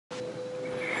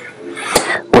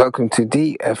Welcome to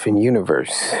DF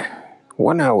Universe.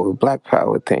 1 hour of Black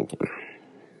Power thinking.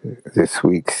 This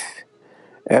week's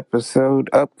episode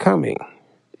upcoming.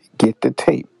 Get the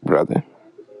tape, brother.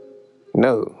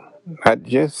 No, not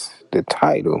just the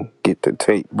title, Get the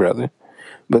Tape, brother,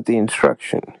 but the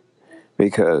instruction.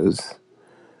 Because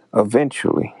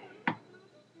eventually,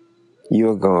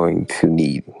 you're going to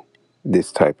need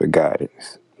this type of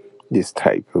guidance, this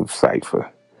type of cipher,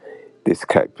 this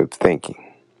type of thinking.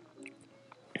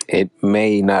 It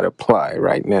may not apply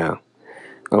right now.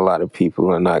 A lot of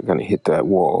people are not going to hit that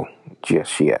wall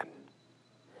just yet.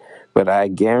 But I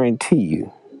guarantee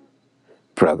you,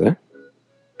 brother,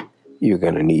 you're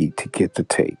going to need to get the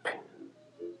tape.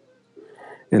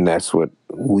 And that's what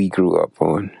we grew up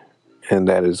on. And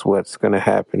that is what's going to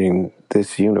happen in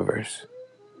this universe.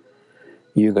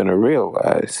 You're going to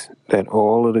realize that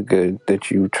all of the good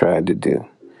that you tried to do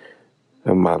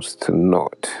amounts to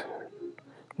naught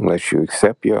unless you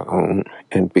accept your own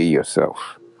and be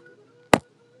yourself.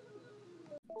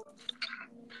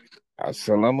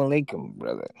 Assalamu alaikum,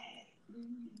 brother.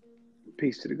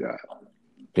 Peace to the God.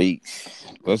 Peace.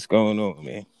 What's going on,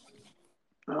 man?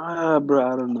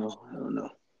 Bro, I don't know.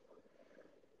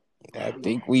 I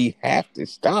think we have to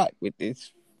start with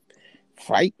this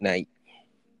fight night.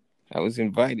 I was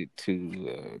invited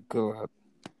to go out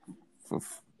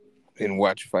and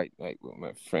watch fight night with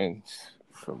my friends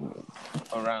from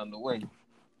around the way.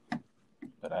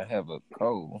 But I have a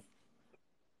cold,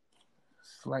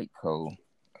 slight cold.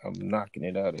 I'm knocking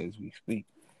it out as we speak.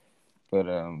 But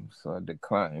so I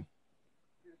declined.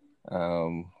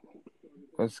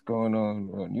 What's going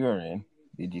on your end?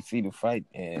 Did you see the fight,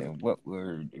 and what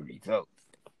were the results?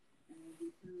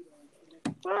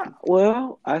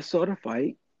 Well, I saw the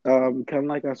fight. Kind of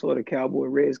like I saw the Cowboy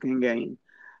Redskin game.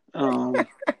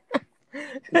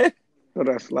 So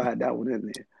I slide that one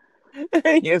in there.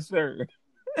 Yes, sir.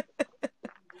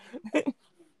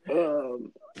 It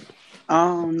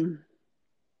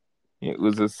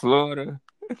was a slaughter.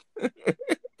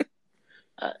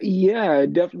 Yeah,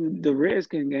 definitely. The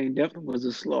Redskin game definitely was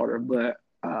a slaughter, but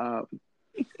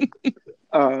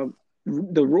the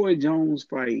Roy Jones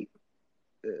fight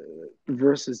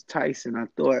versus Tyson, I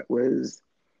thought was,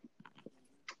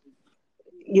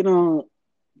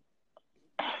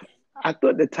 I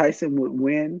thought that Tyson would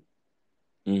win.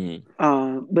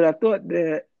 Mm-hmm. But I thought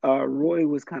that Roy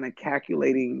was kind of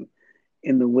calculating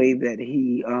in the way that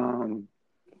he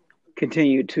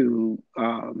continued to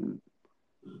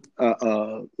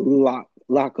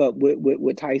lock up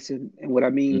with Tyson. And what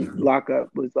I mean, Mm-hmm. lock up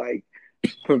was like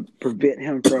prevent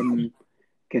him from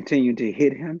continuing to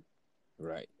hit him.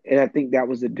 Right. And I think that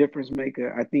was the difference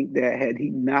maker. I think that had he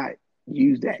not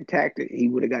used that tactic, he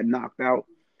would have got knocked out.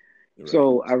 Right.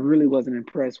 So I really wasn't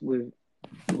impressed with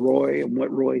Roy and what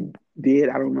Roy did.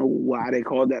 I don't know why they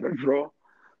called that a draw.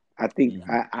 I think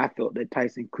I felt that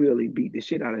Tyson clearly beat the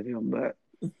shit out of him, but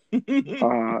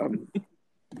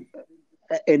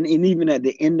and even at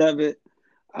the end of it,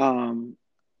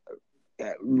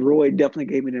 Roy definitely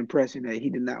gave me the impression that he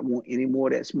did not want any more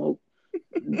of that smoke.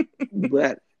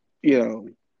 But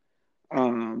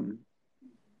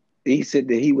he said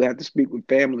that he would have to speak with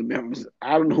family members.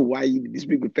 I don't know why you need to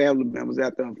speak with family members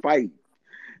after a fight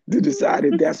to decide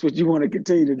if that's what you want to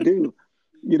continue to do.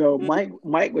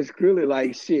 Mike was clearly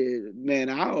like, shit, man,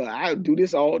 I'll do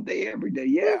this all day, every day.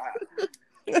 Yeah.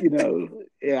 I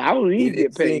don't need to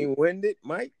get paid. You winded,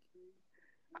 Mike?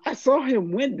 I saw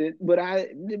him winded, but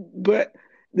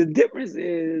the difference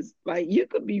is, like, you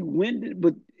could be winded,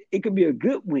 but it could be a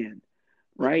good wind,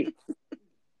 right?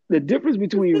 The difference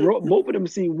between both of them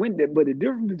seemed winded, but the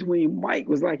difference between Mike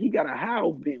was like he got a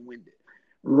howl being winded.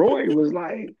 Roy was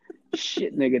like,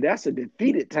 shit, nigga, that's a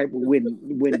defeated type of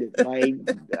winded. Like,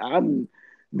 I don't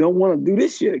want to do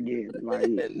this shit again. Like,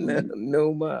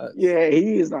 no more. Yeah,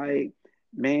 he is like,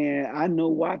 man, I know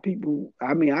why people.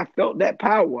 I mean, I felt that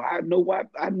power. I know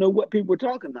what people were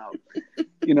talking about.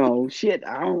 Shit.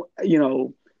 I don't.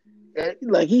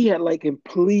 Like he had like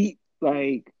complete,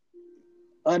 like,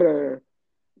 utter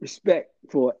respect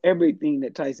for everything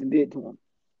that Tyson did to him.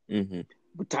 Mm-hmm.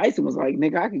 But Tyson was like,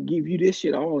 nigga, I could give you this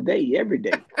shit all day, every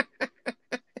day.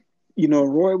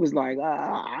 Roy was like,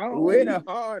 I don't. With a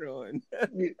hard on.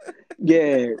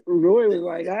 Yeah, Roy was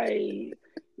like,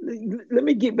 let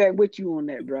me get back with you on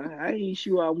that, bro. I ain't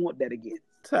sure I want that again.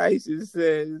 Tyson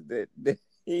says that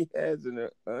he has an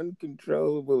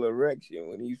uncontrollable erection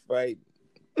when he's fighting.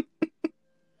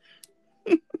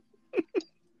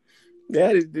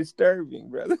 That is disturbing,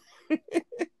 brother.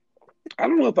 I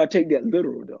don't know if I take that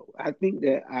literal, though. I think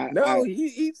that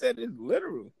he said it's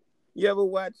literal. You ever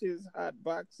watch his hot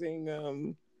boxing,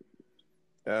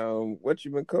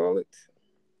 whatchamacallit?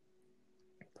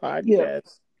 Yeah,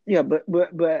 podcast?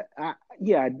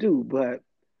 yeah, I do. But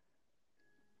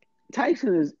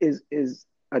Tyson is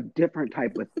a different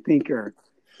type of thinker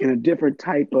and a different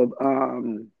type of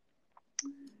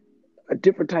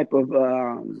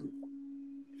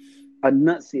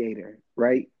enunciator,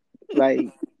 right? Like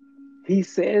he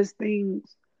says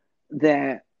things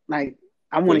that like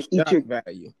I want For to eat shock your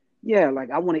value. yeah,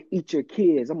 like I want to eat your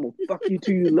kids. I'm gonna fuck you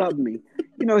till you love me.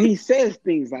 He says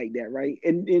things like that, right?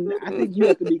 And I think you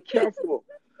have to be careful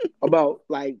about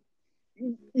like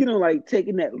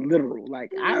taking that literal.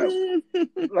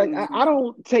 I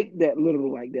don't take that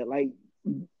literal like that. Like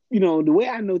the way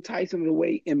I know Tyson, the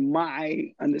way in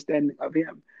my understanding of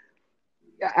him,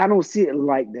 I don't see it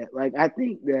like that. Like I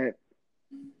think that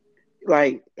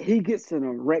like he gets an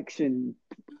erection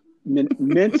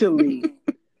mentally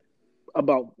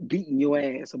about beating your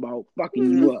ass, about fucking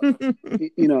you up.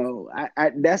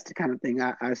 I that's the kind of thing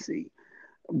I see,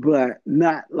 but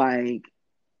not like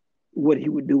what he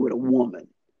would do with a woman.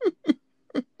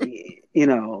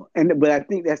 And but I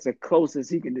think that's the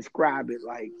closest he can describe it.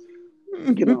 Like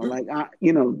like I,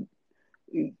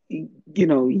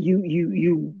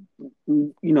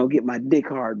 get my dick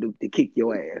hard to kick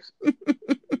your ass.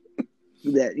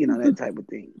 That type of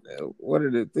thing. One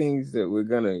of the things that we're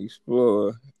going to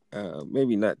explore,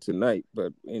 maybe not tonight,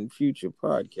 but in future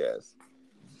podcasts,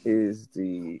 is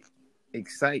the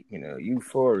excitement or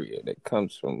euphoria that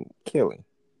comes from killing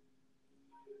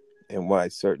and why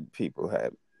certain people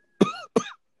have.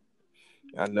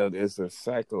 I know there's a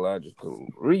psychological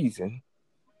reason,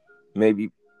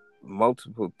 maybe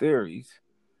multiple theories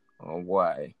on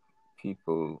why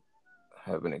people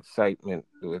have an excitement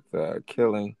with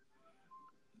killing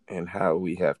and how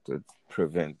we have to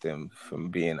prevent them from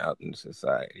being out in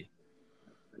society.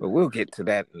 But we'll get to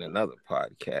that in another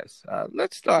podcast.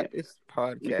 Let's Yeah, start this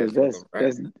because podcast with that's a rap.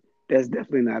 that's that's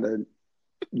definitely not a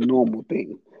normal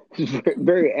thing. It's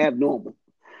very abnormal.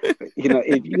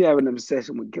 If you have an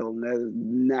obsession with killing, that is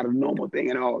not a normal thing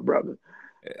at all, brother.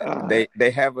 Uh,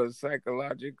 They have a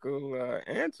psychological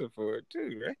answer for it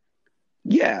too, right?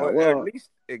 yeah, Or at well, least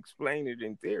explain it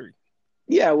in theory.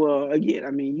 yeah, well, again,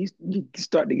 I mean, you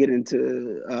start to get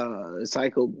into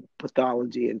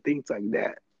psychopathology and things like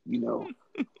that,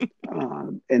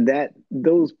 and that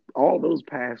those all those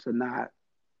paths are not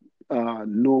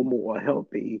normal or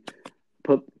healthy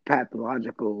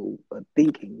pathological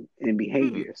thinking and Hmm.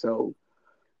 behavior. So,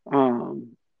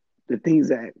 um, the things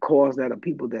that cause that are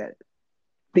people that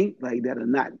think like that are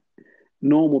not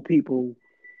normal people,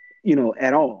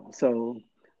 at all. So,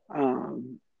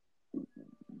 um,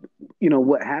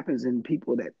 what happens in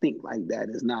people that think like that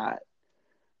is not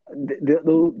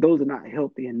those are not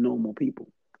healthy and normal people.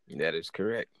 That is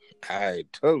correct. I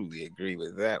totally agree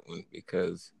with that one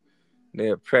because they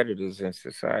are predators in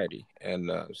society, and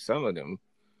some of them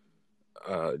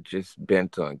just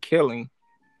bent on killing.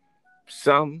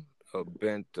 Some are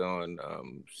bent on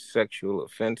sexual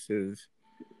offenses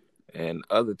and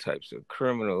other types of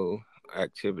criminal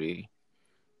activity,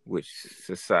 which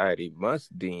society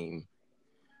must deem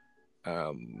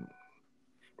um,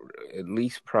 at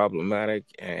least problematic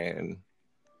and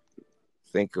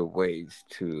think of ways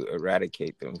to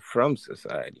eradicate them from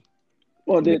society.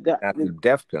 Well, Maybe not the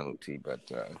death penalty, but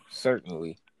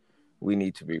certainly we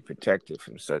need to be protected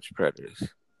from such predators.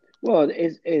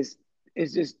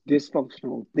 it's just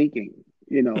dysfunctional thinking.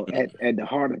 At the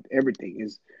heart of everything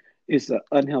is it's an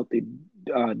unhealthy,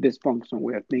 dysfunctional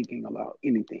way of thinking about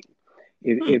anything.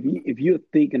 Hmm. If you're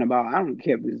thinking about, I don't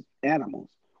care if it's animals,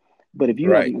 but if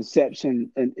you have Right,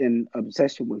 an an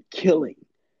obsession with killing,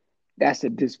 that's a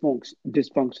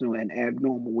dysfunctional and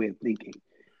abnormal way of thinking,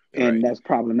 and right, that's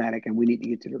problematic. And we need to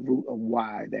get to the root of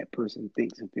why that person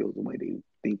thinks and feels the way they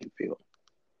think and feel.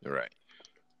 right.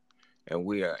 And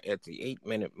we are at the 8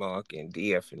 minute mark in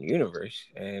DF and Universe,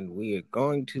 and we are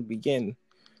going to begin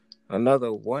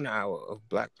another 1 hour of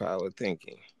Black Power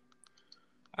thinking.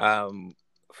 Um,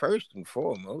 First and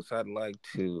foremost, I'd like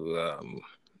to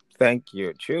thank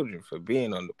your children for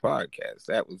being on the podcast.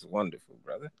 That was wonderful,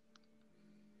 brother.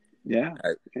 Yeah, I,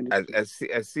 and I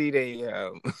see they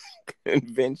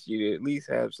convinced you to at least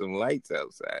have some lights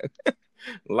outside,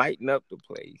 lighten up the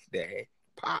place. Dad,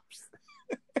 pops.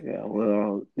 yeah,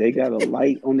 well, they got a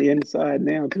light on the inside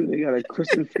now too. They got a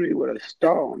Christmas tree with a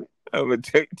star on it. I'm gonna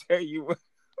tell you what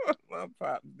my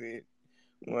pops did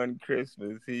one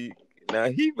Christmas. He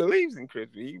believes in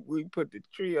Christmas. We put the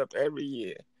tree up every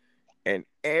year, and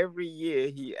every year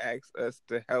he asks us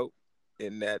to help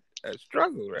in that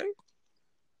struggle, right?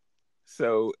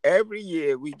 So every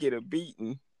year we get a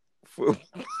beating for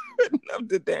putting up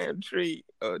the damn tree,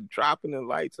 or dropping the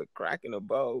lights, or cracking a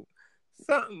bulb.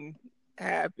 Something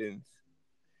happens,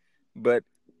 But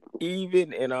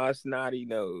even in our snotty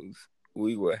nose,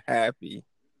 we were happy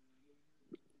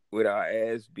with our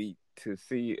ass beat to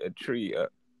see a tree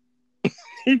up,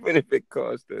 even if it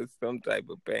caused us some type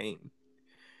of pain.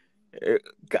 It,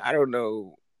 I don't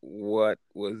know what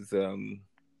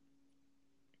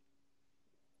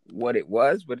it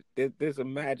was, but there's a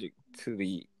magic to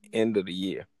the end of the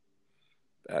year.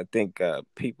 I think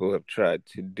people have tried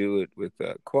to do it with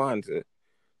Kwanzaa,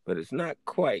 but it's not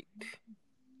quite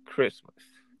Christmas.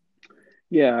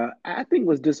 Yeah, I think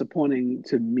what's disappointing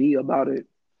to me about it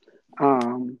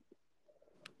um,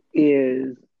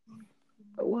 is,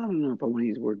 well, I don't know if I want to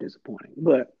use the word disappointing,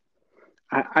 but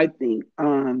I think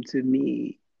to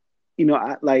me,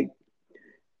 I like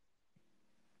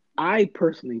I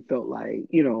personally felt like,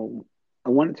 I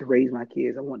wanted to raise my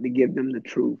kids. I wanted to give them the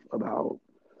truth about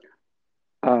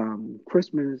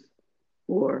Christmas,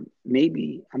 or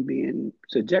maybe I'm being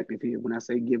subjective here when I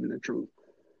say giving the truth,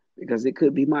 because it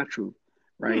could be my truth,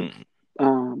 right? Hmm.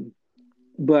 Um,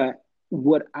 but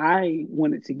what I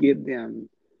wanted to give them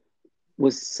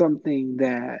was something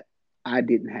that I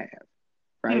didn't have,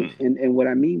 right? Hmm. And what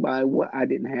I mean by what I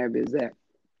didn't have is that,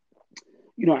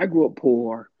 I grew up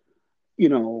poor.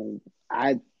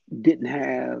 I didn't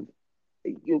have,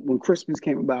 when Christmas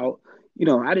came about,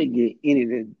 I didn't get any of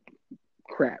the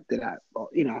crap that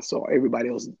I saw everybody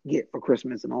else get for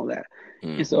Christmas and all that.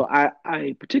 And Hmm. so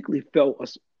I particularly felt a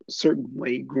certain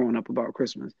way growing up about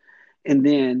Christmas. And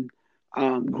then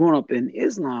growing up in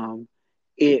Islam,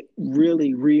 it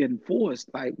really reinforced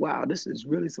like, wow, this is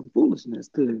really some foolishness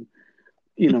to,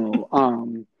 you know,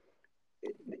 um,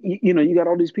 you got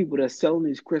all these people that are selling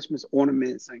these Christmas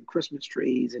ornaments and Christmas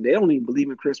trees, and they don't even believe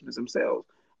in Christmas themselves,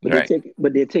 but Right.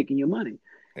 they're taking your money.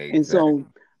 And so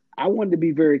Exactly. I wanted to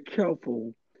be very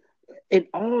careful and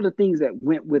all the things that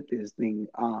went with this thing,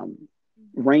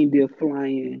 reindeer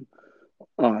flying,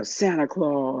 Santa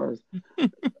Claus,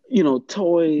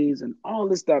 toys and all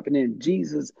this stuff, and then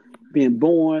Jesus being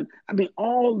born. I mean,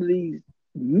 all of these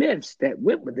myths that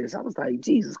went with this. I was like,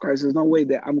 Jesus Christ, there's no way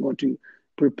that I'm going to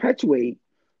perpetuate,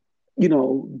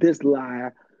 this lie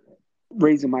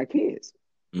raising my kids.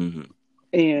 Hmm.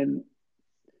 And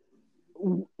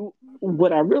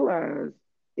what I realized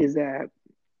is that,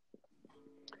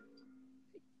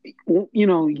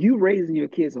 you raising your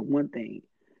kids are one thing,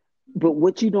 but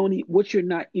what you're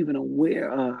not even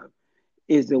aware of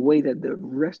is the way that the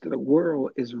rest of the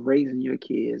world is raising your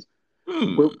kids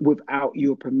Hmm. without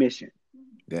your permission.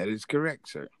 That is correct,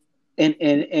 sir.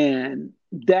 And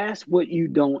that's what you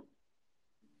don't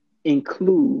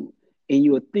include in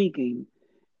your thinking.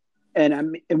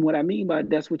 And what I mean by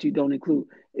that's what you don't include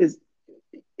is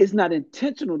it's not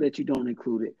intentional that you don't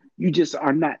include it. You just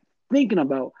are not thinking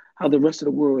about how the rest of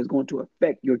the world is going to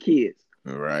affect your kids.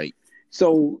 Right.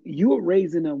 So you're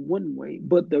raising them one way,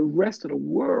 but the rest of the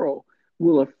world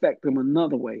will affect them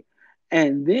another way.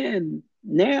 And then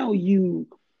now you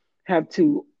have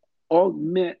to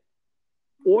augment,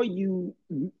 or you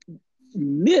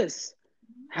miss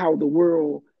how the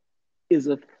world is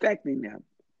affecting them.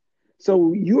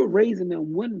 So you're raising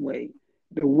them one way,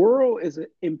 the world is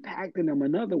impacting them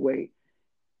another way,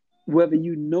 whether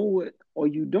you know it or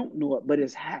you don't know it, but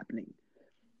it's happening,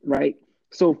 right?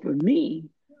 So for me,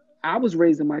 I was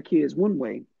raising my kids one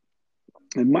way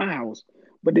in my house,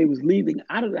 but they was leaving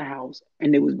out of the house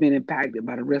and they was being impacted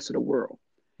by the rest of the world.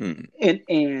 Hmm.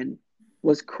 And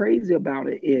what's crazy about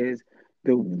it is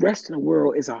the rest of the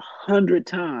world is 100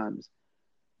 times,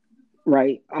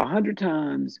 right? 100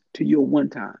 times to your one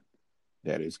time.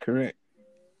 That is correct.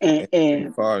 As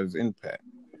And far as impact.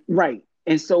 right.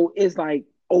 And so it's like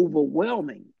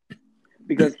overwhelming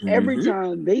because every Hmm.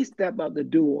 time they step out the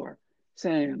door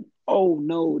saying, oh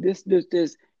no, this,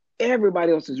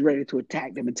 everybody else is ready to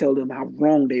attack them and tell them how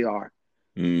wrong they are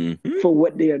Hmm. for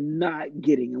what they are not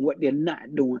getting and what they're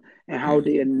not doing and how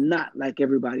they are Hmm. not like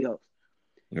everybody else.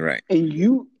 Right.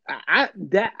 And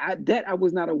that I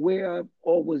was not aware of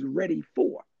or was ready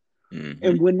for. Hmm.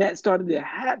 And when that started to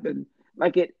happen,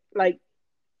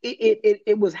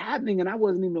 it was happening, and I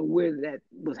wasn't even aware that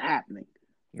was happening,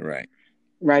 Right.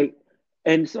 right?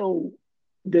 And so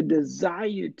the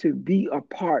desire to be a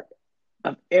part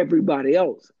of everybody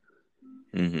else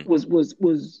Hmm.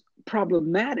 was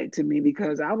problematic to me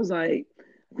because I was like,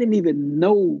 I didn't even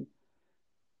know,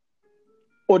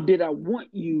 or did I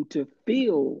want you to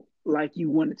feel like you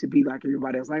wanted to be like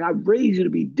everybody else? Like I raised you to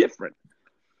be different,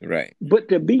 Right. but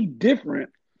to be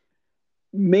different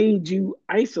made you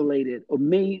isolated or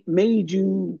made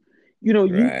you, you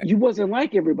Right. you wasn't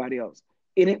like everybody else,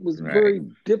 and it was Right. very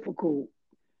difficult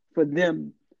for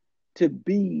them to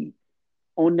be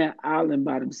on that island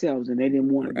by themselves, and they didn't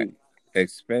want to Right. be.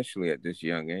 especially at this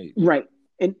young age. Right.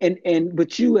 And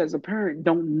but you as a parent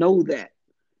don't know that,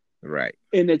 Right,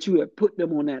 and that you have put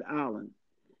them on that island.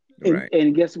 And right.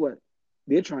 and guess what?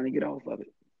 They're trying to get off of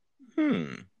it.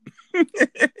 Hmm.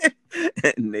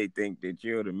 And they think that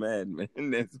you're the madman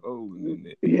that's holding them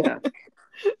there. Yeah.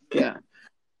 Yeah.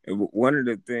 One of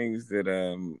the things that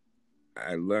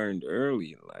I learned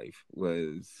early in life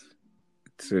was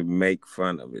to make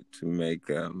fun of it, to make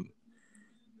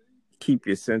keep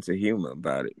your sense of humor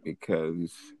about it,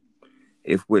 because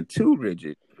if we're too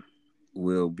rigid,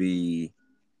 we'll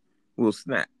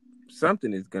snap.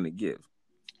 Something is going to give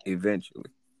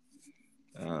eventually.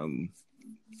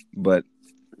 But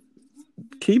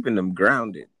keeping them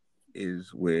grounded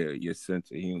is where your sense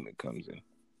of humor comes in.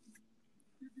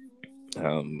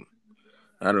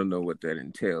 I don't know what that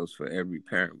entails for every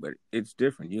parent, but it's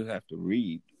different. You have to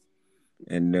read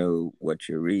and know what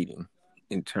you're reading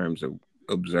in terms of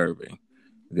observing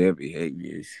their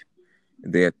behaviors,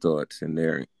 their thoughts, and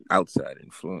their outside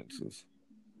influences.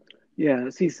 Yeah.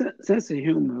 See, sense of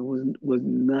humor was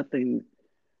nothing.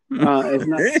 It's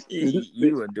not.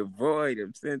 You are devoid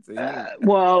of sense of humor.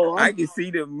 Well, I can see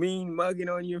the mean mugging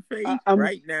on your face I'm.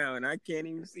 right now, and I can't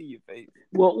even see your face.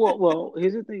 Well.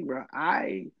 Here's the thing, bro.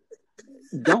 I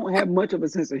don't have much of a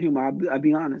sense of humor. I'll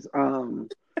be honest. And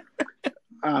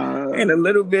a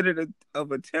little bit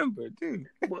of a temper too.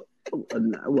 Well,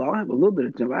 I have a little bit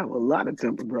of temper. I have a lot of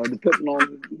temper, bro, depending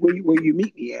on where you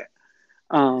meet me at.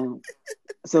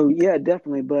 So yeah,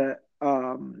 definitely. But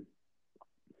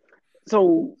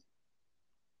so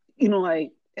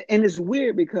like, and it's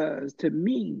weird because to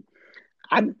me,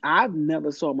 I've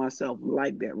never saw myself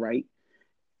like that, right?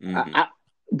 Mm-hmm.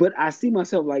 But I see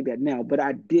myself like that now. But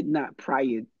I did not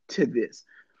prior to this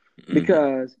Mm-hmm.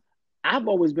 because I've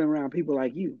always been around people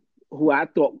like you who I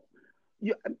thought.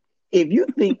 You, if you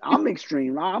think I'm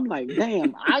extreme, I'm like,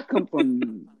 damn, I come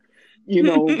from,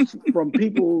 from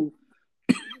people,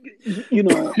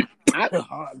 I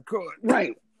Hardcore.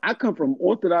 right. I come from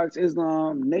Orthodox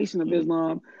Islam, Nation of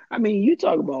Islam. I mean, you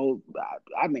talk about,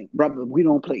 brother, we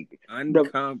don't play, brother.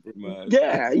 Uncompromised.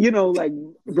 Yeah, like,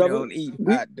 We brother, don't eat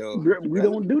we hot dogs, we brother.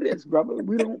 don't do this, brother.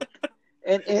 We don't.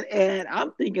 And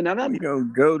I'm thinking, and We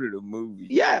don't go to the movies.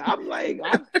 yeah, I'm like,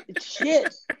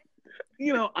 shit.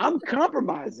 I'm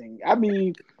compromising. I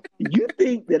mean, you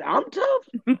think that I'm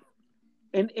tough,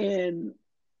 and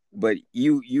But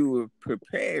you were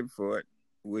prepared for it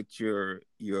with your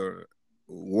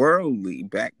worldly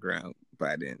background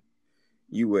by then.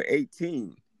 You were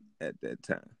 18 at that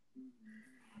time.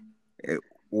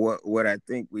 What I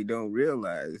think we don't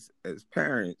realize as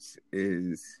parents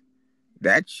is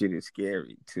that shit is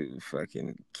scary to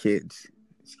fucking kids.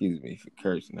 Excuse me for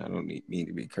cursing. I don't mean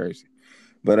to be cursing.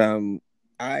 But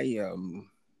I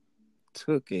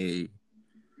took a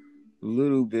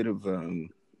little bit of you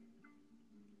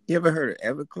ever heard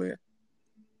of Everclear?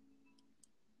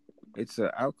 It's an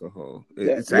alcohol.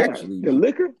 It's yeah, actually the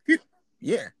liquor,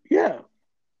 yeah. yeah,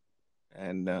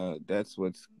 And that's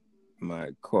what's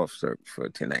my cough syrup for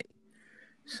tonight.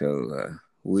 So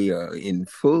we are in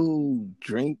full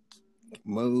drink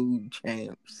mode,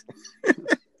 champs.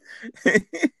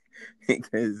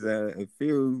 Because I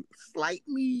feel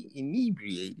slightly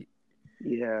inebriated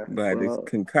yeah. by this Well,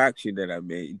 concoction that I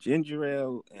made: ginger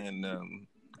ale and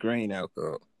grain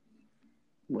alcohol.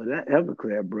 that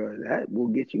Everclear, bro, that will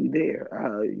get you there.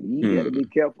 You got to be Hmm.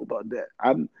 careful about that.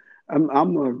 I'm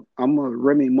a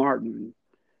Remy Martin,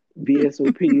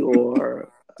 VSOP, or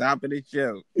Top of the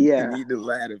show. You yeah, need the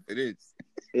ladder for this.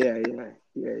 yeah.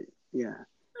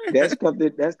 That stuff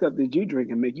that you drink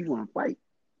and make you want to fight.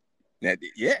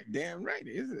 Yeah, damn right.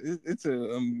 It's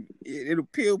a it'll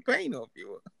peel paint off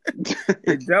you.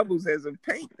 It doubles as a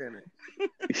paint thinner.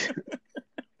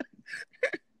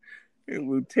 It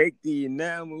will take the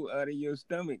enamel out of your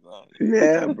stomach line.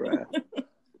 Yeah, bro.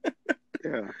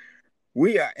 Yeah.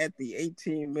 We are at the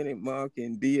 18-minute mark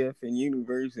in DF and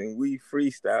Universe, and we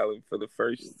freestyling for the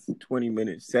first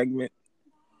 20-minute segment.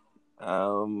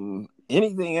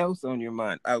 Anything else on your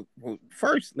mind? Well,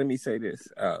 first, let me say this.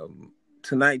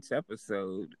 Tonight's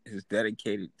episode is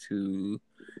dedicated to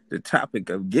the topic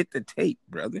of get the tape,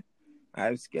 brother.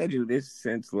 I've scheduled this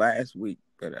since last week,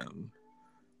 but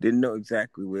didn't know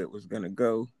exactly where it was going to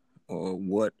go or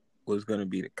what was going to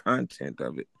be the content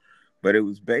of it. But it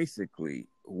was basically,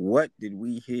 what did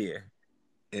we hear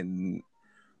and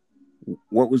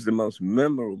what was the most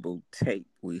memorable tape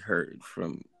we heard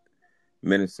from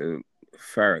Minister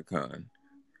Farrakhan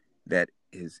that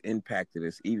has impacted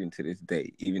us even to this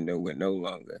day, even though we're no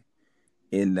longer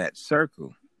in that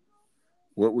circle?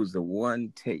 What was the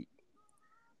one tape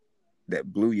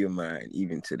that blew your mind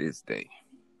even to this day?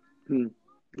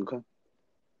 Okay.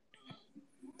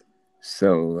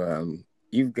 So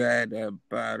you've got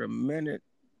about a minute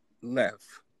left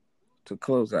to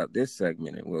close out this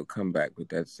segment, and we'll come back with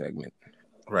that segment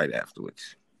right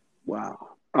afterwards.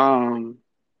 Wow.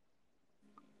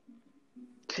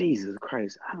 Jesus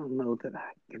Christ, I don't know that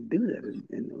I can do that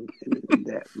in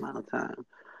that amount of time.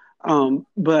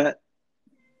 But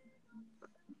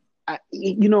I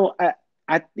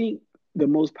think the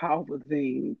most powerful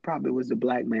thing probably was the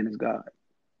black man is God.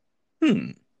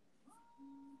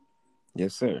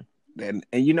 Yes, sir. And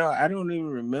I don't even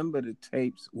remember the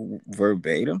tapes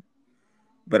verbatim,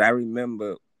 but I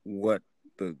remember what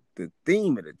the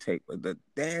theme of the tape, or the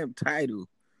damn title,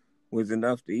 was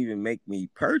enough to even make me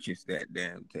purchase that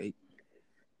damn tape.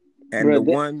 And the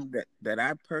one that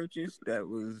I purchased that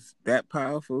was that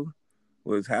powerful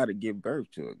was How to Give Birth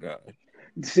to a God.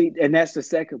 See, and that's the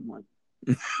second one.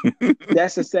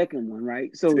 That's the second one,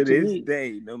 right? So to this me,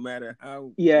 day, no matter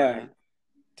how my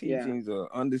teachings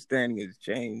or understanding has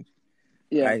changed,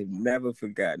 I've never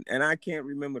forgotten. And I can't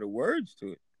remember the words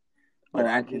to it, but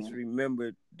I just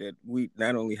remembered that we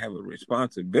not only have a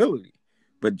responsibility,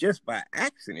 but just by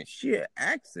accident, sheer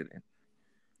accident,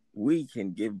 we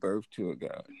can give birth to a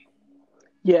God.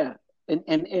 Yeah, and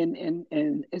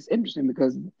it's interesting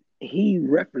because he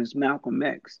referenced Malcolm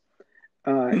X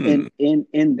in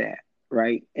that,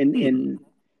 right? And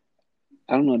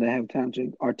I don't know that I have time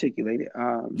to articulate it.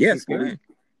 Yes, go ahead.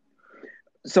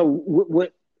 So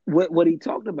what he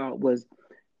talked about was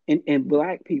in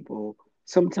black people,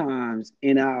 sometimes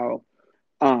in our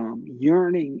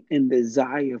yearning and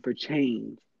desire for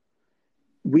change,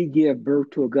 we give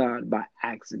birth to a God by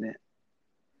accident.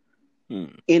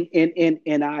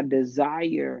 In our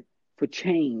desire for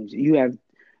change, you have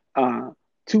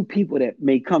two people that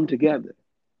may come together,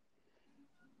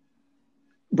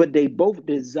 but they both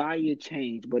desire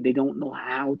change, but they don't know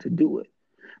how to do it.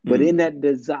 But in that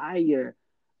desire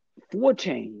for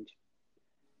change,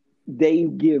 they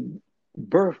give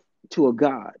birth to a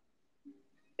God,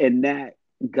 and that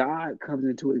God comes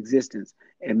into existence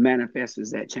and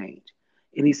manifests that change.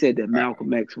 And he said that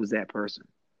Malcolm X was that person.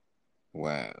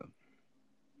 Wow.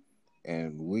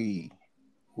 And we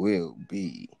will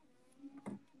be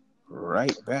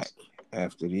right back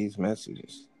after these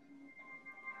messages.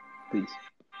 Peace.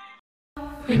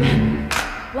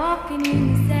 Walking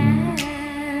in the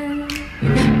sand,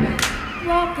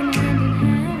 walking hand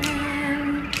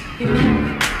in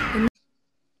hand.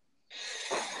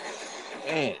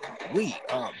 And we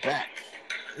are back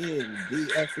in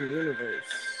the effing universe.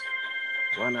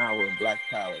 1 hour of Black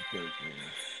Power thinking.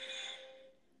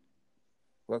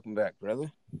 Welcome back,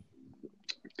 brother.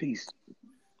 Peace.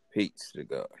 Peace to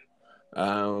God.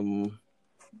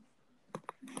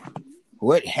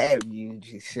 What have you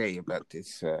to say about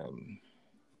this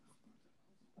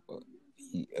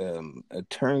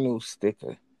eternal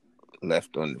sticker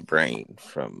left on the brain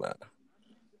from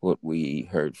what we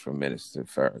heard from Minister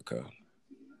Farrakhan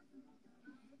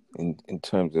in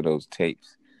terms of those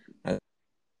tapes?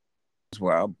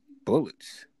 Wild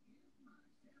bullets.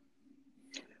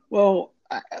 Well,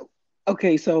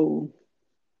 okay, so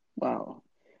wow.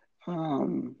 How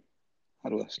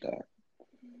do I start?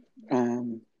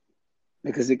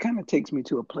 Because it kind of takes me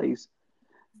to a place.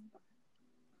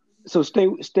 So stay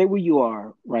where you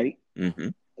are, right? Mm-hmm.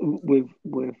 With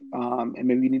and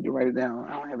maybe you need to write it down.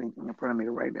 I don't have anything in front of me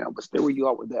to write down, but stay where you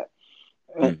are with that.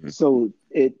 So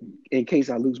in case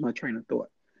I lose my train of thought.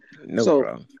 No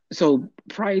problem. So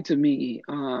prior to me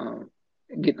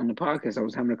getting on the podcast, I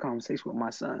was having a conversation with my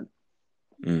son,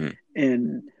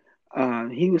 and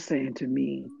he was saying to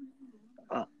me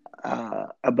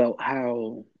about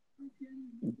how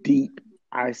deep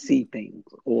I see things,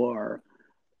 or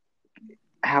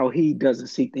how he doesn't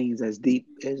see things as deep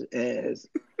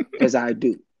as I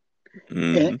do.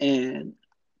 And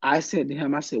I said to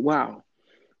him, I said, wow,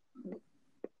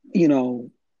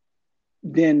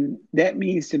 then that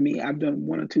means to me I've done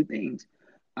one or two things.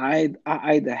 I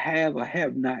either have or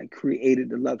have not created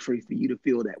the luxury for you to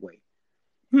feel that way.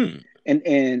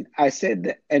 And I said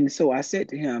that, and so I said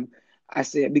to him, I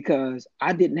said, because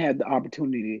I didn't have the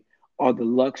opportunity or the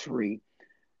luxury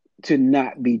to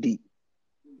not be deep.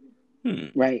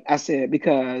 Right? I said,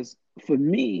 because for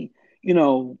me,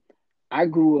 I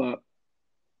grew up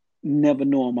never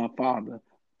knowing my father,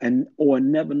 or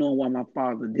never knowing why my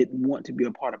father didn't want to be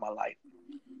a part of my life.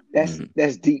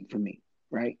 That's deep for me,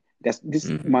 right? That's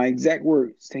my exact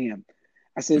words to him.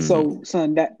 I said, so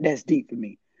son, that's deep for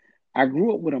me. I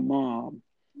grew up with a mom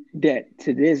that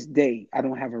to this day I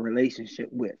don't have a relationship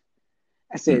with.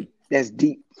 I said, that's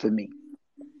deep for me.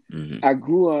 I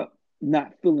grew up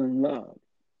not feeling loved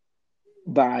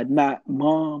by not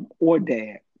mom or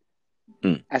dad.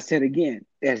 Mm. I said again,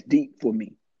 that's deep for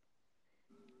me,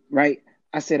 right?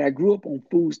 I said I grew up on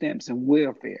food stamps and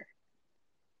welfare.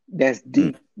 That's Mm.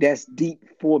 deep. That's deep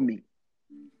for me.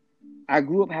 I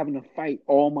grew up having to fight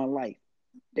all my life.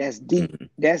 That's deep. Mm.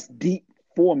 That's deep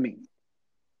for me,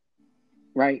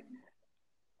 right?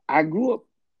 I grew up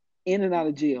in and out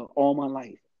of jail all my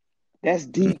life. That's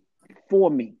Mm. deep for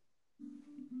me.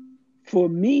 For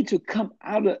me to come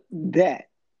out of that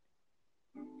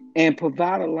and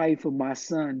provide a life for my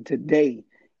son today,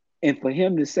 and for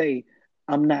him to say,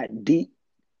 I'm not deep,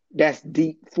 that's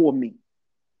deep for me,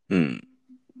 Mm.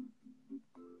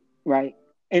 right?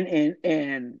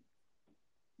 And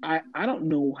I don't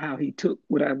know how he took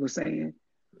what I was saying,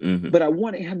 Mm. but I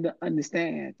wanted him to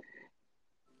understand.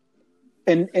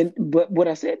 But what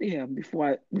I said to him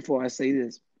before I say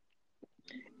this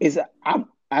is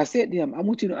I said to him, I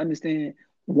want you to understand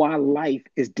why life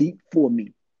is deep for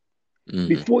me. Mm.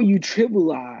 Before you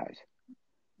trivialize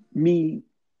me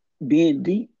being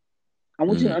deep, I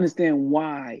want you to Mm. understand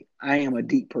why I am a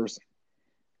deep person.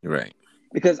 Right.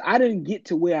 Because I didn't get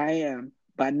to where I am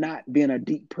by not being a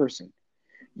deep person.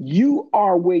 You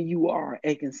are where you are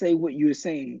and can say what you're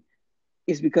saying.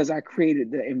 It's because I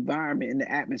created the environment and the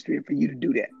atmosphere for you to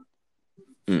do that.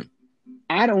 Mm.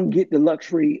 I don't get the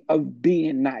luxury of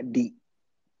being not deep.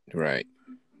 Right.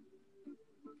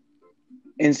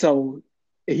 And so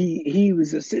he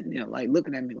was just sitting there like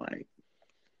looking at me like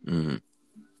Mm.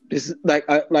 this is like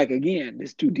again, this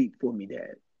is too deep for me,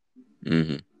 Dad.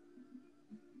 Mm.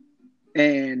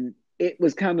 And it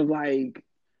was kind of like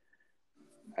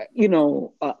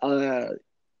a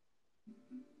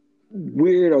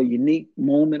weird or unique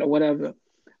moment or whatever.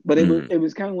 But Mm. it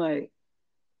was kind of like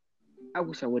I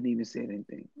wish I wouldn't even say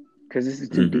anything because this is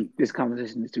too Mm. deep. This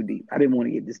conversation is too deep. I didn't want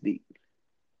to get this deep.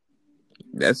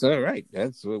 That's all right.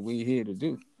 That's what we're here to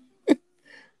do.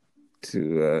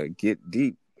 To get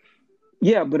deep.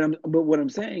 Yeah, but what I'm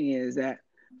saying is that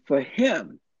for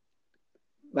him,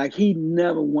 like he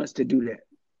never wants to do that.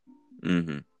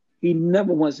 Mm-hmm. He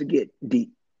never wants to get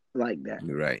deep like that.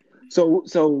 Right.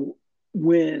 So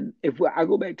when if I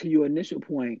go back to your initial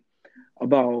point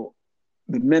about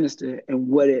the minister and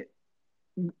what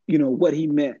he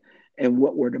meant and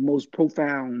what were the most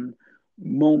profound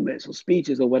moments or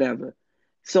speeches or whatever.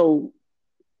 So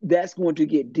that's going to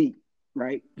get deep,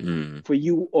 right? Mm. For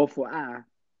you or for I,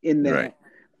 in Right. that,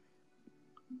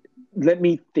 let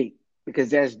me think, because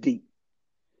that's deep.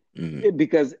 Mm.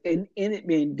 Because in it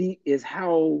being deep is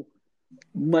how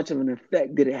much of an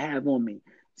effect did it have on me.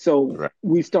 So Right.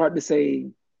 we start to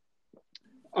say,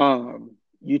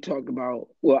 you talked about,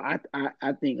 well, I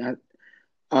think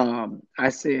I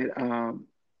said, I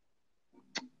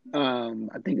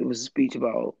think it was a speech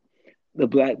about the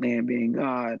black man being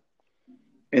God,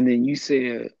 and then you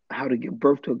said how to give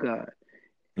birth to God.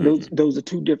 Those Mm. those are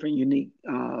two different unique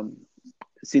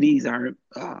CDs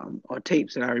or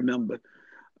tapes that I remember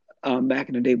back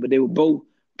in the day, but they were both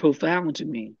profound to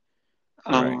me.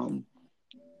 Right. Um,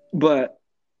 but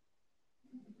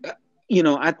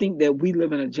I think that we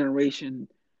live in a generation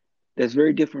that's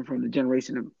very different from the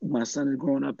generation that my son is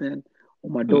growing up in or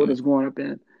my Mm. daughter's growing up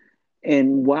in.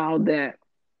 And while that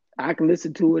I can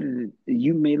listen to it and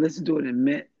you may listen to it and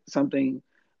meant something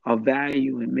of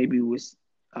value and maybe was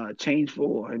changeful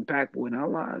or impactful in our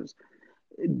lives,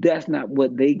 that's not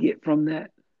what they get from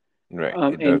that. Right.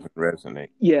 It And doesn't resonate.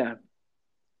 yeah,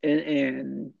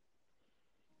 and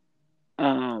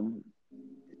um,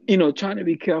 trying to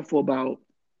be careful about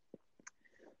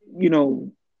you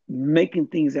know making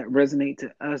things that resonate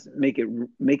to us, making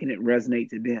it resonate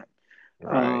to them.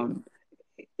 Right. Um,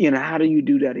 how do you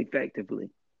do that effectively?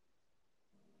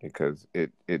 Because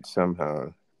it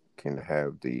somehow can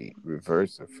have the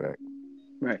reverse effect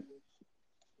Right,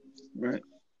 right.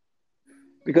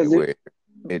 Because where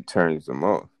it turns them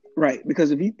off. right,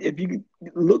 because if you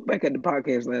look back at the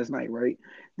podcast last night, right,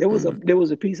 Mm. there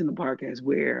was a piece in the podcast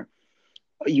where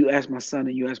you asked my son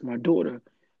and you asked my daughter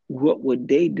what would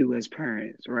they do as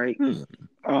parents, right? Mm.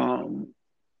 Um,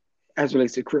 as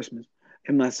relates to Christmas,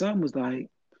 and my son was like,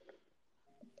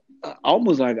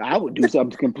 almost like I would do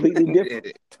something completely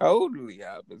different. Totally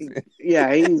opposite.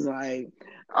 Yeah, he's like,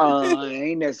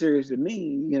 ain't that serious to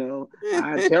me,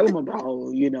 I tell them about,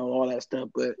 all that stuff,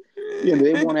 but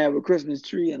they want to have a Christmas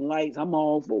tree and lights. I'm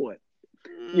all for it,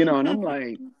 and I'm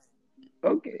like,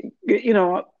 okay, you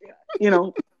know,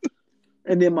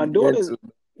 and then Mental.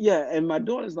 my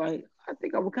daughter's like, I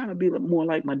think I would kind of be more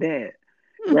like my dad,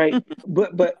 right?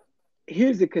 But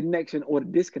here's the connection or the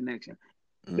disconnection.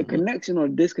 The Mm-hmm. connection or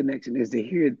disconnection is to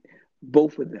hear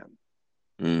both of them,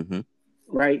 Mm-hmm.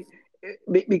 right?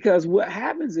 Because what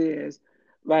happens is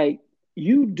like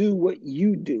you do what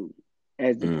you do,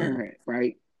 as the Mm-hmm. parent,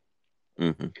 right?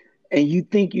 Mm-hmm. And you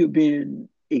think you're being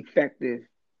effective,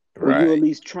 or you're at Right.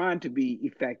 least trying to be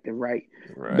effective, right?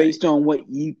 Right. Based on what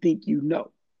you think you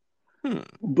know. Hmm.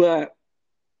 But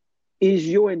is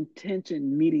your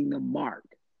intention meeting the mark,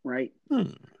 right?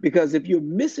 Hmm. Because if you're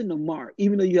missing the mark,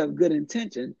 even though you have good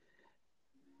intention,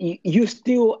 you're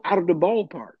still out of the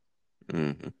ballpark,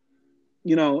 Mm-hmm.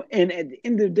 And at the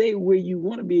end of the day, where you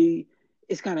want to be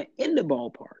is kind of in the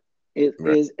ballpark. It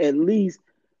Right. is at least,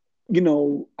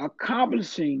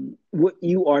 accomplishing what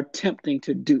you are attempting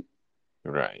to do,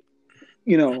 Right.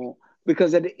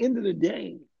 because at the end of the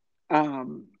day,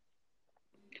 um,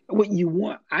 what you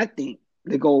want, I think,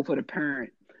 the goal for the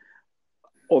parent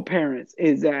or parents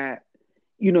is that,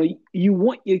 you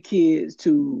want your kids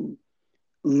to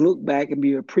look back and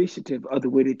be appreciative of the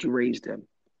way that you raised them.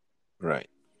 Right.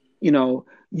 You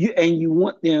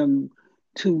want them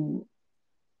to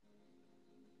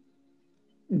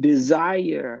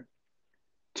desire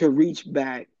to reach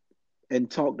back and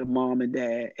talk to mom and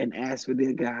dad and ask for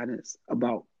their guidance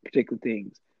about particular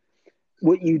things.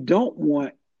 What you don't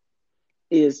want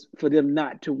is for them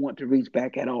not to want to reach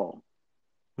back at all.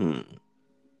 Hmm.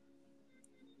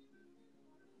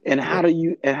 And Right.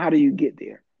 how do you get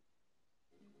there?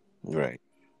 Right.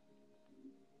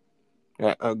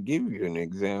 I'll give you an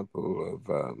example of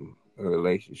a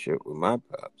relationship with my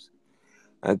pops.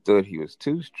 I thought he was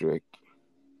too strict,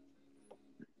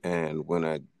 and when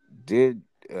I did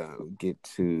get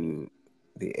to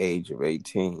the age of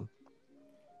 18,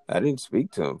 I didn't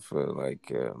speak to him for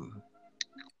like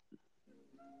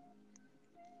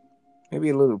maybe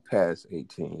a little past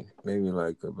 18, maybe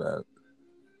like about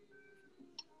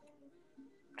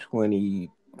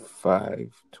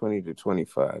 25, 20 to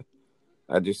 25.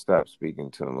 I just stopped speaking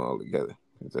to him altogether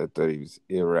because I thought he was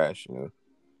irrational,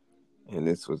 and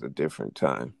this was a different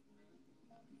time.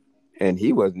 And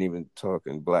he wasn't even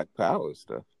talking Black Power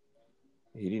stuff.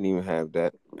 He didn't even have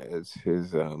that as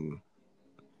his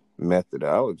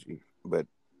methodology, but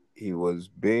he was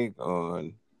big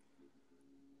on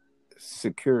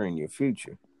securing your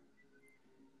future.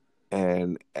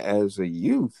 And as a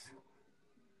youth,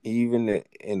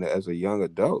 as a young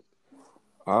adult,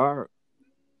 our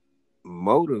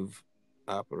motive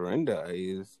operandi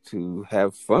is to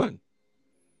have fun.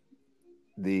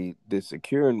 The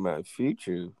securing my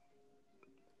future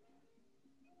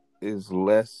is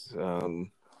less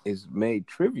is made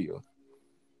trivial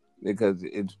because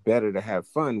it's better to have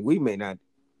fun. We may not,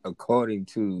 according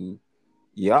to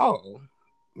y'all,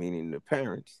 meaning the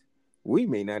parents, we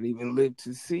may not even live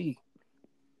to see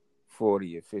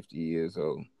 40 or 50 years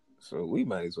old. So we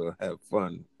might as well have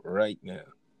fun right now.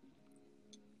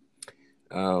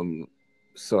 Um,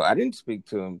 so I didn't speak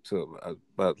to him till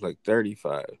about like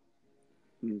 35.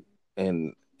 Mm.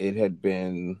 And it had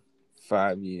been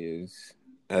 5 years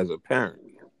as a parent,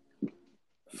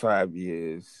 5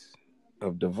 years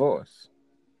of divorce.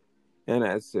 And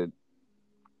I said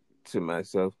to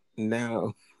myself,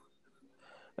 now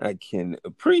I can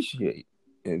appreciate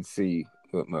and see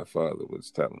what my father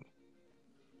was telling me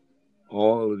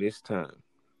all of this time,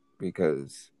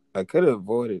 because I could have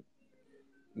avoided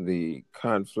the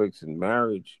conflicts in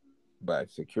marriage by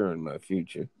securing my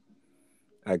future.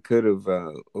 I could have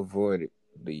avoided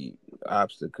the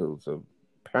obstacles of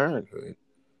parenthood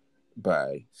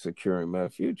by securing my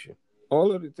future.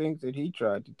 All of the things that he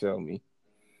tried to tell me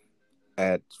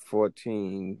at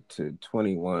 14 to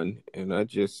 21, and I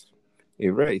just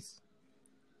erased.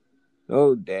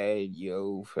 Oh, Dad, you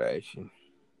old fashioned.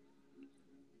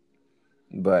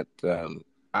 But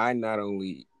I not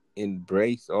only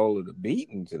embrace all of the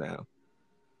beatings now,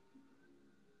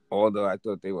 although I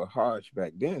thought they were harsh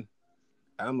back then.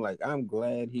 I'm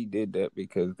glad he did that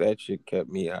because that shit kept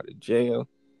me out of jail.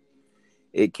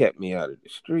 It kept me out of the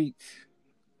streets.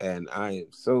 And I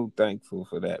am so thankful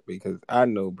for that because I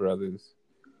know brothers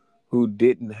who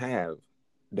didn't have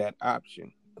that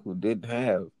option, who didn't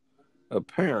have a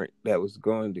parent that was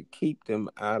going to keep them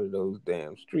out of those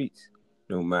damn streets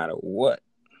no matter what.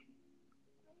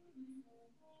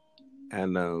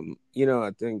 And,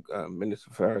 I think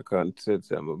Minister Farrakhan said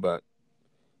something about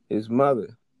his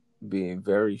mother being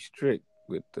very strict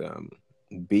with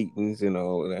beatings and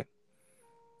all of that.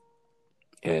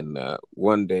 And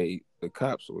one day the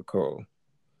cops were called.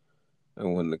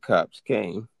 And when the cops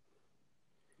came,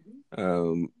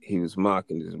 he was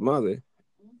mocking his mother.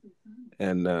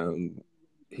 And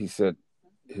his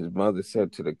mother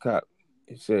said to the cop,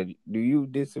 he said, "Do you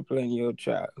discipline your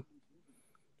child?"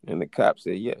 And the cop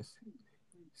said, "Yes."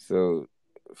 So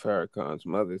Farrakhan's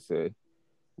mother said,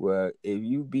 "Well, if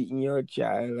you beating your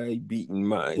child, I beating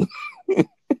mine."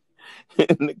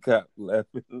 And the cop left.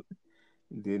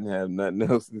 Didn't have nothing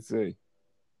else to say.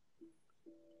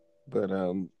 But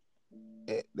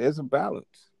there's a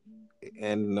balance,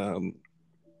 and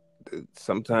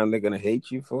sometimes they're gonna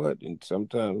hate you for it, and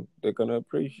sometimes they're gonna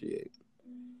appreciate it.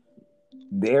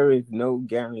 There is no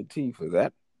guarantee for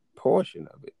that portion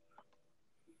of it.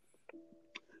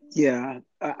 Yeah,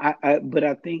 but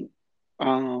I think,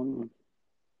 um,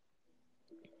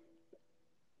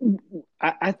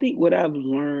 I think what I've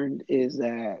learned is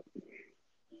that,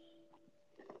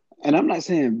 and I'm not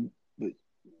saying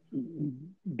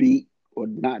beat or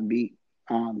not beat,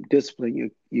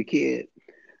 discipline your kid.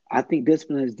 I think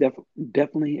discipline is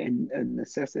definitely a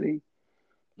necessity.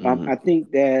 Hmm. I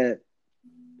think that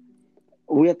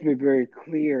we have to be very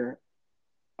clear,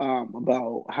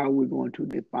 about how we're going to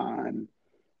define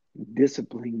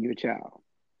discipline your child.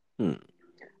 Hmm.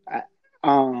 I,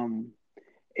 um,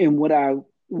 and what I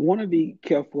want to be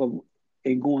careful of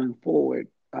in going forward,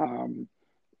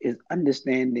 is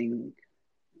understanding,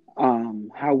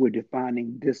 how we're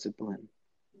defining discipline,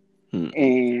 Hmm.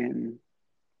 and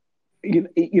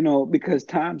because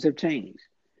times have changed,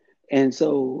 and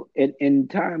so in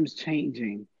times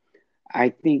changing, I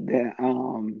think that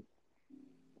um,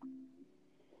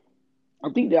 I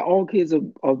think that all kids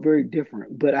are very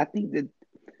different, but I think that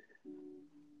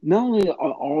not only are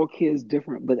all kids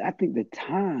different, but I think the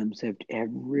times have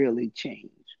really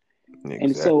changed.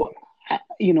 And so,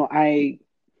 Exactly. I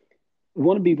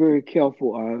want to be very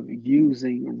careful of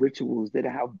using rituals that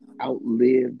have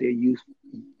outlived their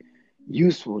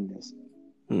usefulness,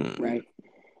 Hmm. right?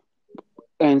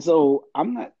 And so,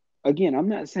 I'm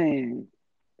not saying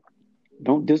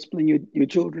don't discipline your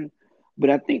children, but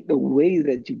I think the way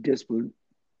that you discipline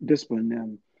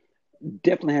them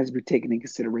definitely has to be taken in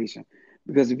consideration.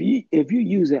 Because if you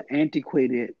use an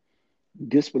antiquated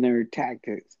disciplinary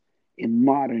tactics in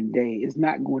modern day, it's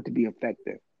not going to be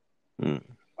effective. Hmm.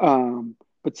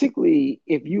 Particularly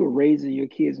if you are raising your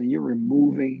kids and you're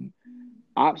removing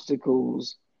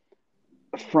obstacles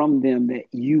from them that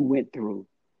you went through,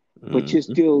 but you're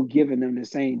Hmm. still giving them the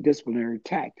same disciplinary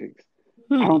tactics.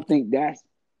 I Hmm. don't think that's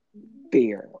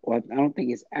fair, or I don't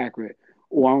think it's accurate,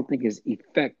 or I don't think it's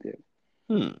effective,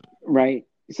 Hmm. right?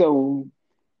 So,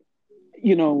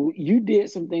 you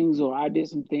did some things, or I did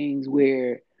some things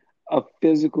where a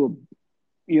physical,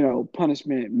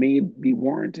 punishment may be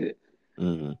warranted.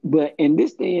 Hmm. But in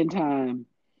this day and time,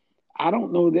 I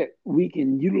don't know that we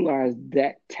can utilize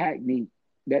that technique,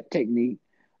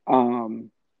 um,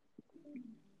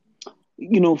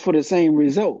 for the same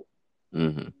result,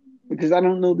 Hmm. because I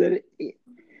don't know that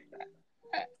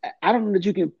I don't know that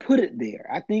you can put it there.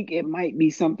 I think it might be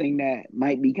something that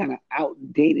might be kind of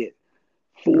outdated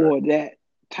Right. for that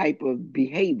type of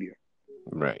behavior.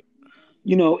 Right.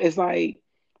 It's like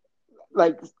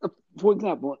for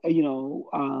example,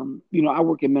 I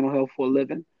work in mental health for a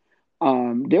living.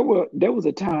 There was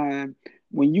a time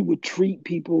when you would treat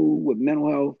people with mental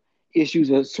health issues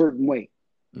a certain way,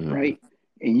 Hmm. right?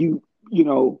 And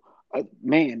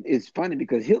man, it's funny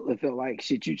because Hitler felt like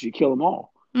shit. You should kill them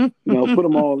all. Put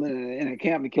them all in a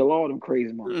camp and kill all them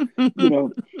crazy ones. You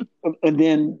know, and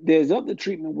then there's other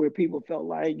treatment where people felt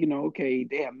like, okay,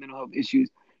 they have mental health issues,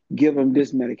 give them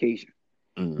this medication,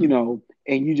 Hmm.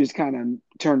 and you just kind of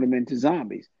turn them into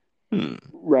zombies, Hmm.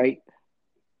 right?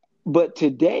 But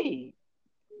today,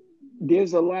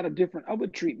 there's a lot of different other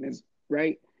treatments,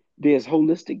 right? There's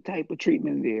holistic type of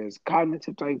treatment, there's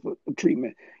cognitive type of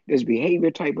treatment, there's behavior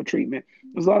type of treatment.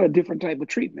 There's a lot of different type of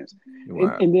treatments, and,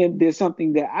 Wow. and then there's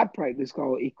something that I practice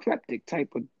called eclectic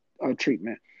type of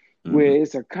treatment, Hmm. where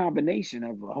it's a combination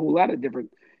of a whole lot of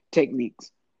different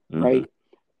techniques, Hmm. right?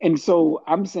 And so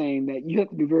I'm saying that you have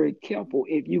to be very careful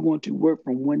if you want to work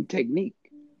from one technique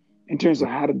in terms of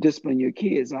how to discipline your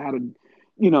kids, or how to,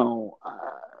 you know,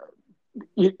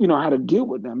 how to deal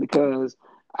with them. Because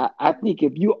I think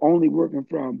if you're only working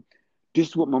from this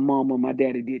is what my mom or my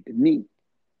daddy did to me,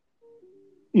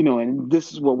 and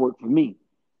this is what worked for me,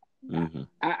 Hmm.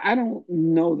 I don't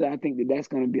know that I think that that's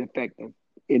going to be effective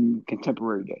in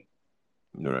contemporary day.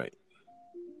 Right.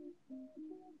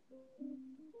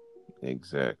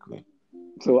 Exactly.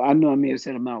 So I know I may have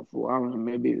said a mouthful. I don't know,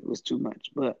 maybe it was too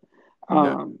much, but No.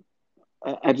 um,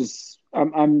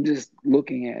 I'm just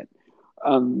looking at,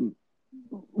 um,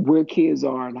 where kids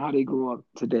are and how they grow up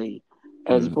today,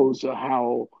 as Hmm. opposed to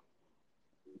how,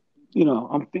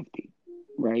 I'm 50,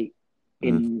 right? Hmm.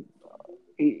 In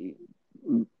eh,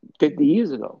 50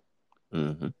 years ago,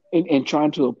 Hmm. and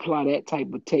trying to apply that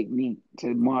type of technique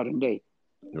to modern day,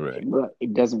 Right. but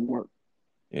it doesn't work.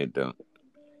 It don't.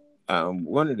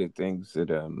 One of the things that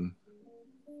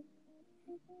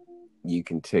you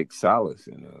can take solace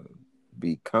in,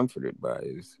 be comforted by,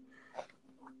 is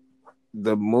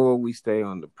the more we stay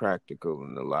on the practical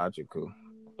and the logical,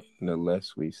 and the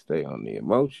less we stay on the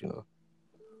emotional,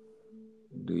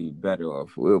 the better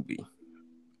off we'll be.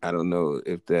 I don't know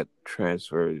if that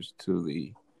transfers to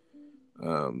the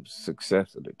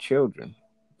success of the children,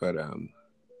 but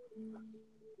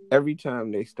every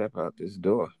time they step out this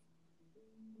door,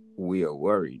 we are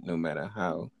worried, no matter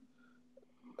how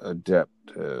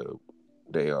adept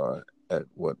they are at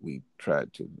what we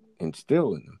tried to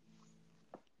instill in them.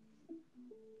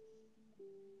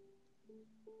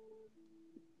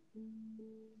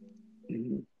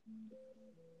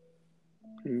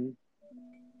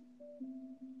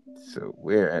 So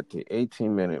we're at the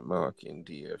 18-minute mark in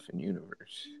DF and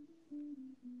Universe.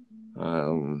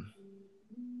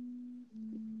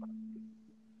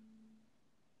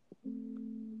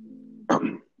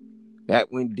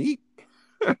 That went deep.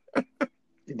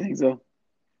 You think so?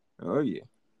 Oh yeah.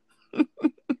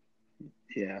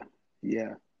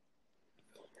 Yeah.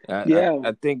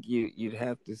 I think you'd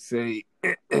have to say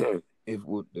if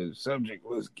what the subject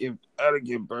was how to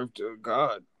give birth to a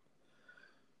God.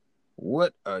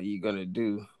 What are you gonna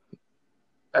do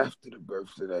after the birth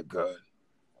of that God?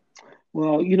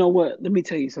 Well, you know what? Let me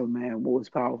tell you something, man. What was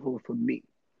powerful for me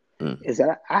is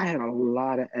that I had a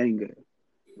lot of anger,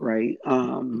 right?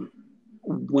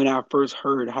 When I first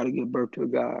heard how to give birth to a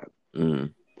God,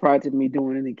 prior to me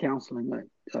doing any counseling, like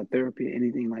therapy,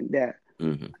 anything like that,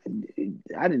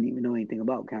 I didn't even know anything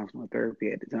about counseling or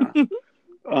therapy at the time.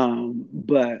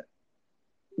 But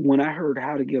when I heard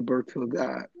how to give birth to a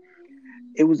God,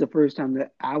 it was the first time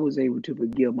that I was able to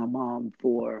forgive my mom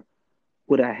for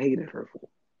what I hated her for.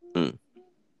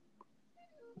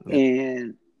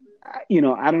 And,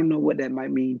 I don't know what that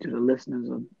might mean to the listeners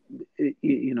of,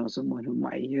 someone who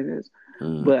might hear this,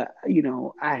 but,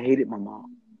 I hated my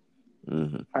mom.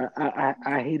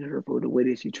 I hated her for the way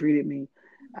that she treated me.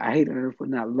 I hated her for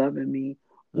not loving me,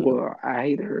 or I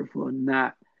hated her for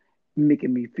not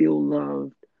making me feel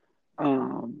loved.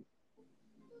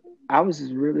 I was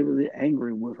just really, really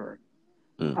angry with her.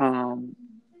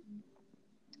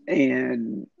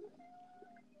 And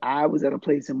I was at a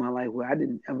place in my life where I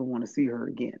didn't ever want to see her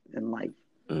again in life.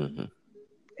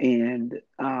 And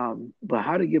but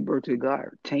how to give birth to God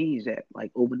changed that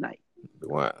like overnight.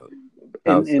 Wow.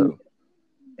 And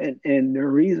the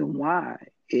reason why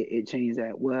it changed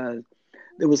that was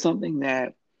there was something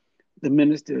that the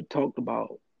minister talked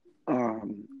about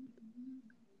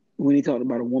when he talked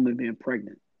about a woman being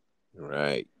pregnant.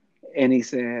 Right. And he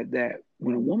said that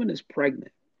when a woman is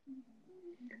pregnant,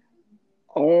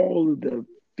 all of the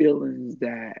feelings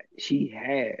that she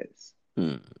has,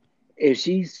 if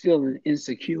she's feeling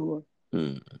insecure,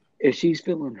 if she's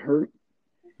feeling hurt,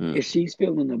 if she's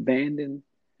feeling abandoned,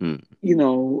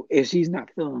 if she's not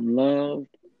feeling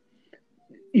loved,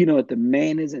 if the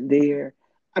man isn't there,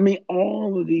 I mean,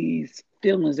 all of these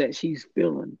feelings that she's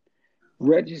feeling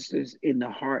registers in the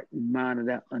heart and mind of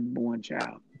that unborn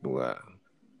child. Wow.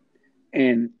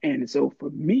 And so for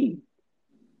me,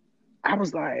 I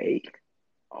was like,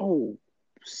 oh,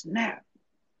 snap.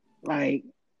 Like,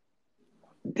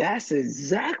 that's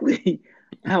exactly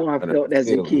how I felt as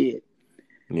a kid.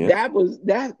 Yeah. That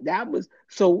was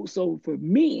so for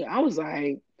me, I was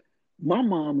like, my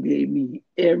mom gave me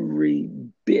every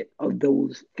bit of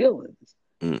those feelings,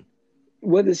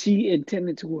 whether she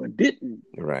intended to or didn't.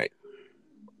 Right.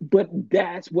 But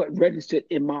that's what registered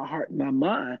in my heart and my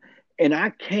mind. And I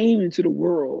came into the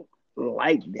world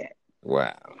like that.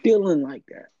 Wow. Feeling like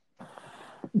that.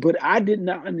 But I did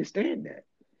not understand that.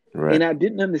 Right. And I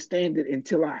didn't understand it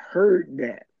until I heard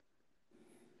that.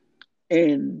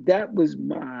 And that was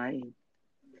my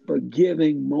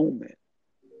forgiving moment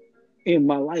in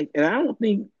my life. And I don't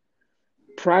think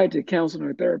prior to counseling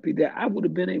or therapy that I would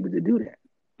have been able to do that.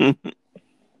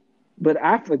 But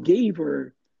I forgave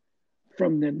her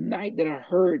from the night that I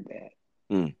heard that.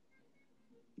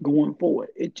 Going forward,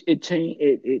 it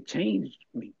changed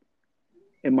me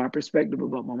and my perspective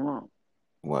about my mom.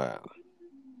 Wow.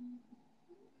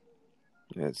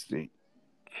 That's deep.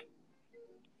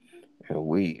 And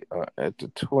we are at the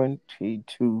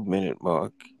 22-minute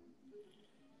mark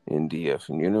in DF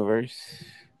and Universe.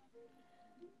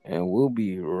 And we'll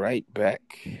be right back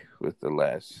with the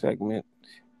last segment.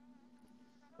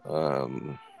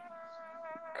 Come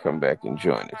back and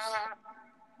join us.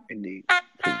 Indeed.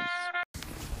 Peace.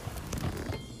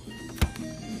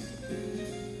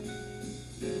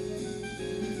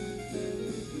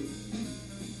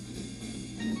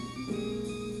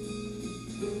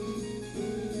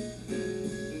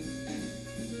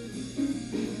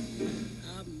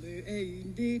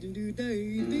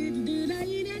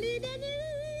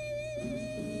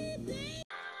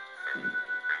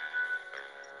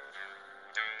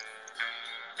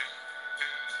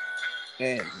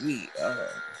 And we are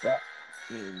back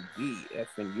in the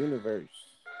effing universe.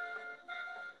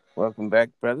 Welcome back,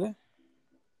 brother.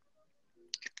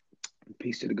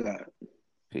 Peace to the God.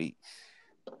 Peace.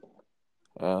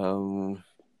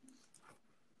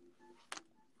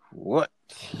 What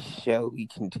shall we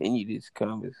continue this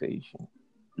conversation?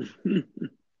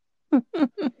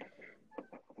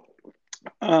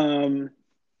 I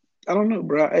don't know,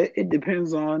 bro. It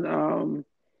depends on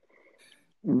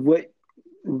what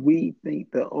we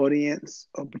think the audience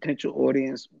or potential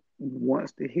audience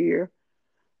wants to hear.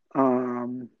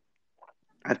 Um,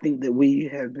 I think that we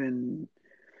have been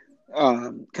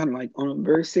kind of like on a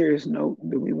very serious note.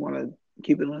 Do we want to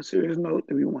keep it on a serious note?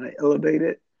 Do we want to elevate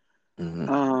it? Mm-hmm.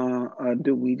 Or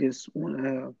do we just want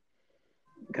to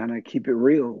kind of keep it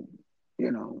real?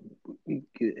 You know,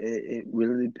 it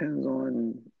really depends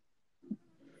on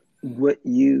what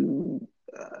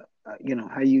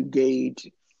how you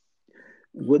gauge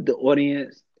what the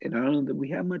audience, and I don't know that we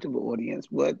have much of an audience,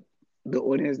 but the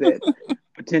audience that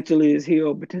potentially is here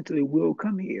or potentially will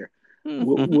come here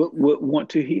would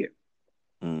want to hear.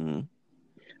 Mm-hmm.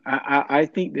 I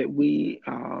think that we,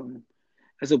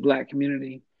 as a Black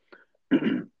community,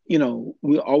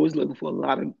 we're always looking for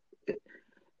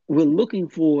we're looking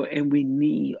for and we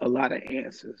need a lot of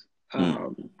answers.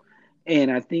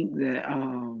 And I think that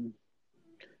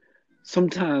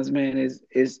sometimes, man,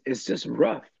 it's just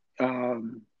rough.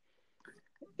 And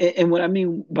what I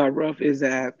mean by rough is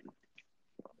that,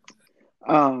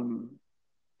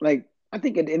 like, I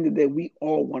think at the end of the day, we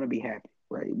all want to be happy,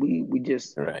 right? We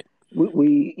just Right.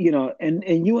 we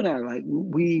and you and I, like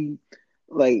we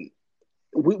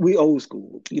old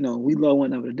school, we love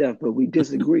one another to death, but we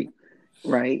disagree,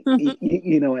 right?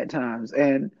 At times,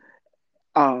 and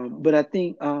but I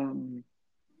think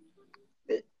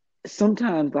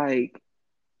sometimes, like,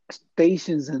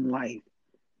 stations in life,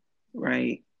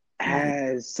 right,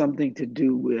 has something to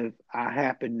do with our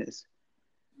happiness,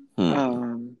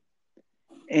 and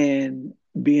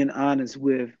being honest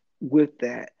with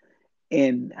that,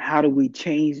 and how do we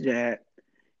change that,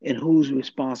 and who's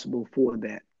responsible for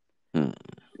that.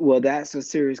 Well, that's a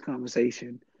serious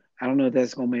conversation. I don't know if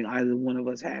that's going to make either one of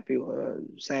us happy or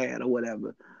sad or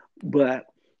whatever, but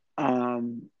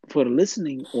for the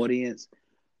listening audience,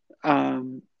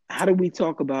 how do we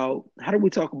talk about that? How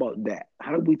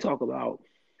do we talk about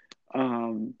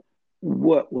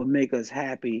what will make us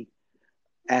happy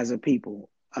as a people?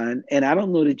 And I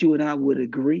don't know that you and I would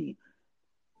agree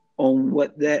on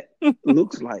what that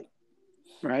looks like,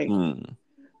 right?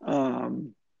 I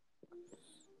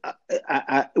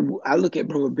look at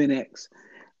Brother Ben X,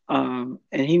 and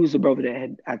he was a brother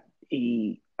that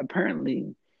he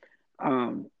apparently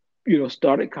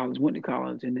started college, went to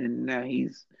college, and then now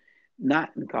he's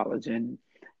not in college, and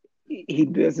he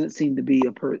doesn't seem to be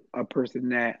a person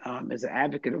that is an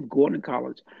advocate of going to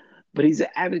college, but he's an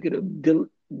advocate of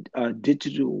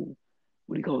digital,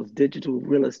 what he calls digital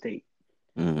real estate,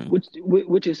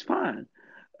 which is fine.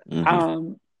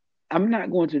 I'm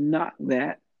not going to knock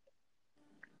that,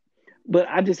 but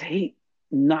I just hate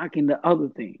knocking the other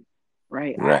thing,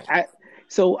 right? Right. I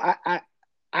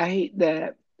hate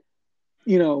that,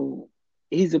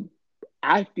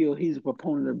 I feel he's a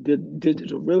proponent of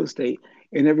digital real estate,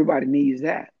 and everybody needs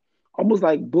that. Almost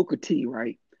like Booker T,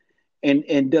 right?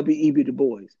 And W.E.B. Du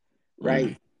Bois,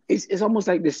 right? It's almost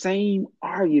like the same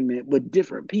argument, but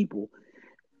different people.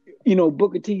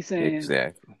 Booker T saying,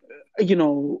 exactly.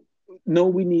 No,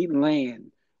 we need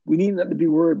land. We need not to be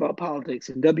worried about politics.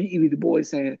 And W.E.B. Du Bois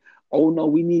saying, oh, no,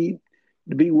 we need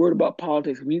to be worried about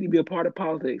politics. We need to be a part of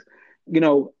politics.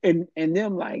 And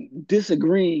them, like,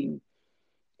 disagreeing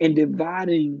and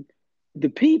dividing the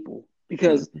people,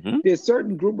 because there's a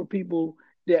certain group of people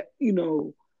that,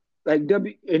 like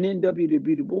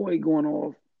W.E.B. Du Bois going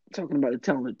off talking about the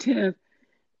talented 10th.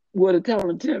 Well, the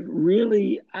talented 10th,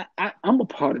 really, I'm a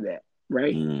part of that,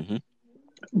 right?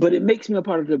 But it makes me a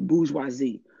part of the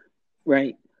bourgeoisie,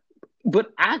 right?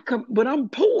 But I'm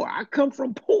poor. I come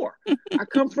from poor. I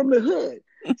come from the hood.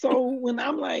 So when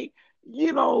I'm like,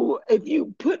 if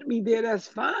you put me there, that's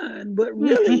fine. But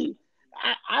really,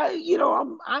 I'm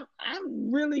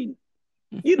really,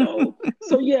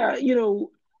 so yeah,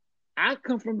 I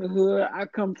come from the hood. I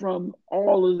come from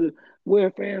all of the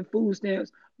welfare and food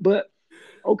stamps. But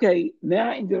okay,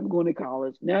 now I ended up going to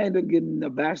college. Now I ended up getting a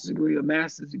bachelor's degree, a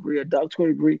master's degree, a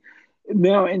doctorate degree.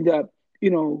 Now I end up,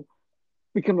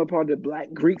 becoming a part of the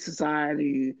Black Greek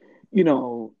Society,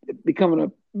 becoming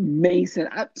a Mason.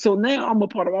 So now I'm a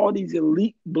part of all these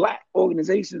elite Black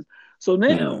organizations. So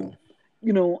now,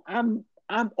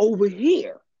 I'm over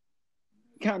here.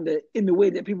 kind of in the way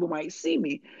that people might see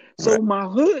me. So Right. my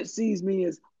hood sees me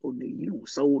as, oh nigga, you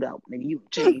sold out, nigga, you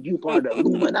changed, you part of the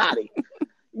Illuminati,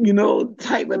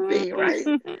 type of thing, right?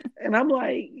 And I'm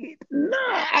like,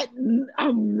 nah,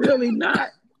 I'm really not.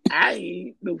 I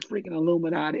ain't no freaking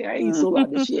Illuminati. I ain't sold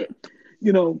out the shit,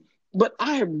 you know. But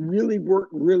I have really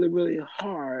worked really, really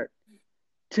hard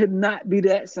to not be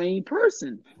that same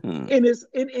person. And it's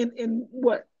and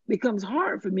what becomes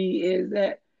hard for me is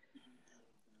that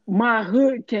my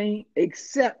hood can't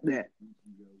accept that.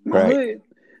 My Right. hood,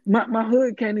 my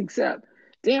hood can't accept.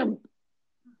 Damn,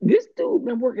 this dude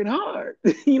been working hard.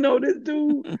 This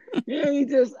dude, yeah, he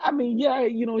just, I mean, yeah,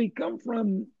 he come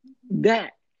from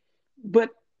that, but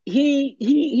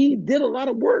he did a lot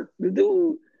of work. The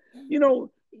dude, you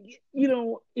know,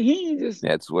 he just,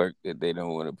 That's work that they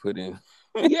don't want to put in.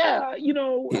 yeah, I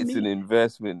It's an mean,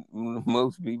 investment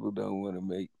most people don't want to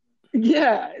make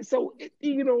yeah. So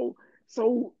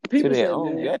so to people their said,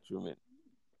 own man, detriment.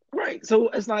 right? So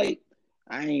it's like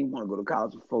I ain't want to go to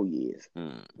college for 4 years,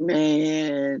 Mm.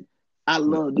 man. I Mm.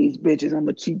 love these bitches. I'm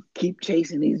gonna keep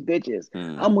chasing these bitches.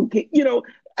 Mm. I'm gonna get,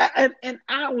 and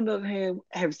I on the other hand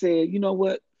have said, you know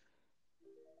what,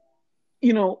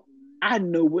 you know, I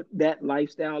know what that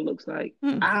lifestyle looks like.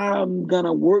 Mm. I'm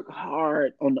gonna work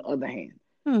hard on the other hand.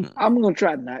 Mm. I'm gonna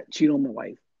try not cheat on my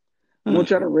wife. I'm gonna Mm.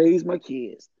 try to raise my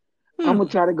kids. I'm gonna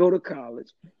Mm. try to go to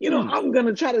college. Mm. I'm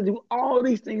gonna try to do all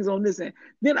these things on this end.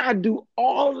 Then I do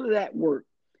all of that work.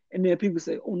 And then people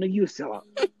say, oh nigga, you a sellout.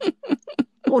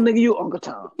 Oh nigga, you Uncle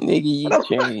Tom. Nigga, And you I'm like,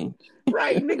 change.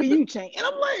 right, nigga, you change. And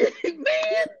I'm like,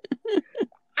 man,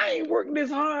 I ain't working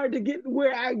this hard to get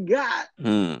where I got,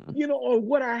 Mm. or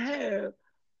what I have,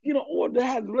 or to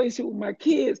have a relationship with my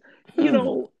kids,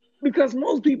 Mm. because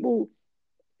most people,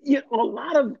 a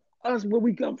lot of us where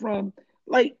we come from,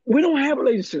 like we don't have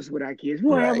relationships with our kids. We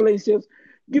don't have Right. relationships.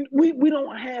 We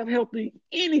don't have healthy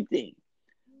anything.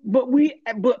 But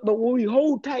what we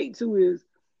hold tight to is,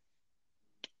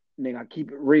 nigga, I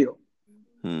keep it real.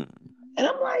 Mm. And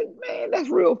I'm like, man, that's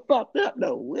real fucked up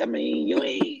though. I mean, you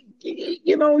ain't,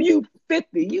 you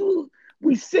 50,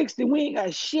 we 60, we ain't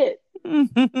got shit.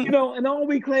 And all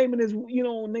we claiming is,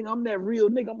 nigga, I'm that real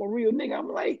nigga, I'm a real nigga. I'm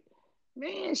like,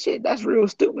 man, shit, that's real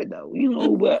stupid though,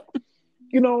 but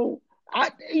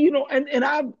and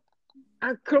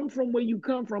I come from where you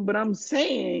come from, but I'm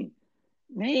saying,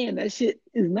 man, that shit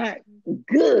is not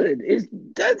good.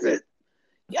 It doesn't.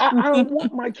 I don't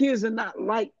want my kids to not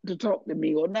like to talk to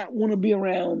me or not want to be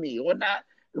around me or not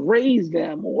raise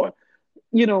them or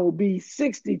be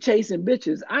 60 chasing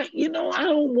bitches. I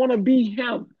don't want to be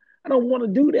him. I don't want to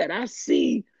do that.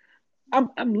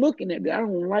 I'm looking at that. I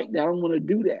don't like that. I don't want to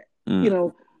do that.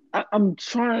 Mm. I'm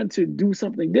trying to do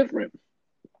something different.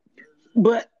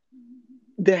 But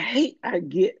the hate I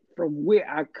get from where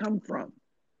I come from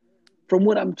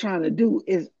what I'm trying to do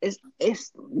it's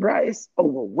right, it's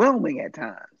overwhelming at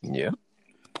times. Yeah.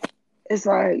 It's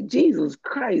like, Jesus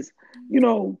Christ,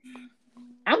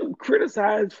 I'm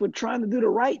criticized for trying to do the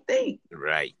right thing.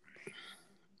 Right.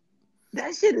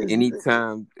 That shit is,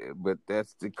 Anytime, but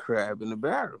that's the crab in the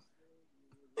barrel.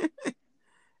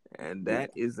 And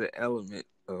that is an element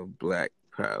of Black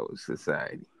Power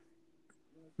society.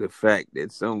 The fact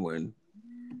that someone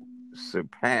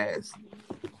surpassed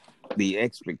the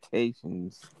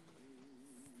expectations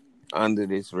under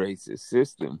this racist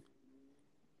system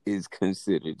is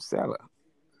considered sellout.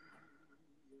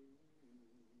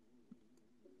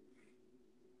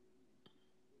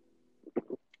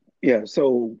 yeah.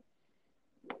 So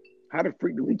how the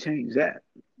freak do we change that?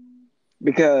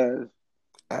 Because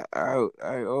I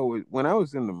always, when I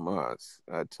was in the mosque,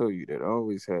 I told you that I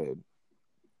always had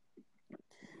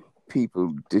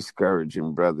people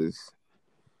discouraging brothers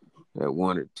that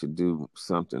wanted to do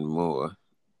something more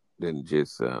than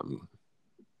just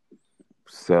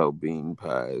sell bean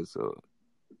pies or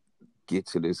get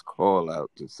to this call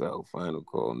out to sell Final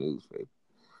Call newspaper.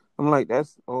 I'm like,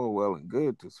 that's all well and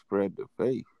good to spread the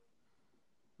faith,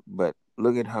 but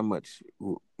look at how much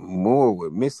more we're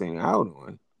missing out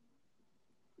on.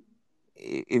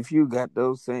 If you got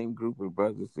those same group of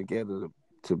brothers together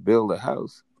to build a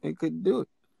house, they could do it.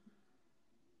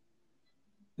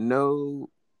 No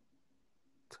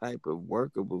type of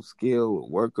workable skill or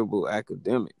workable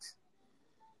academics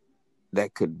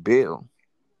that could build,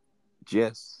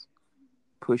 just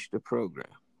push the program,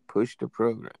 push the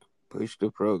program, push the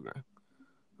program.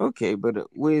 Okay, but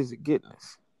where's it getting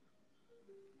us?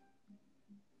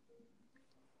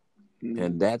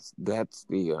 And that's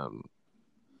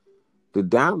the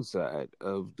downside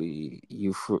of the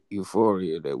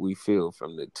euphoria that we feel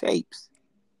from the tapes.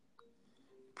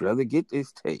 Brother, get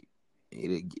this tape.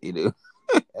 It'll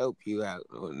help you out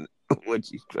on what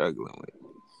you struggling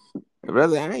with.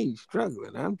 Brother, I ain't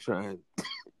struggling. I'm trying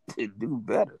to do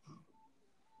better.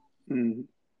 Mm-hmm.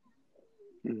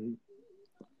 Mm-hmm.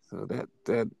 So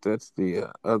that's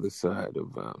the other side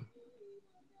of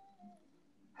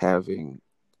having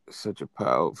such a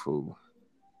powerful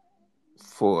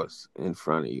force in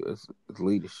front of you as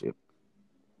leadership.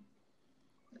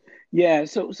 Yeah.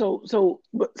 So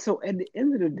at the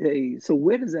end of the day, so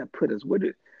where does that put us?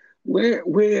 Where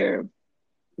where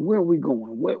are we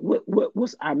going?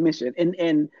 What's our mission?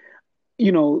 And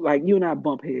like you and I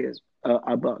bump heads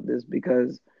about this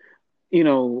because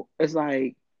it's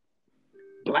like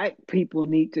black people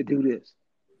need to do this,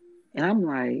 and I'm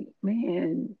like,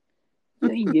 man, you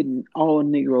ain't getting all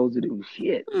Negroes to do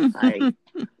shit. Like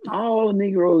all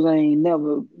Negroes ain't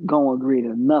never gonna agree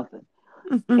to nothing.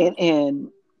 And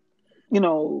you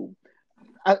know,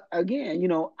 I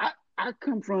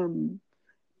come from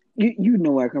you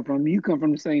know where I come from. You come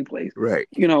from the same place, Right.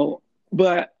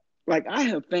 But like I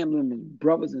have family members,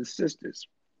 brothers and sisters.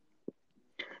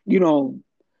 You know,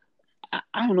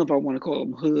 I don't know if I want to call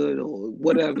them hood or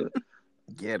whatever,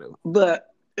 Ghetto. but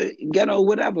ghetto,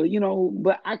 whatever.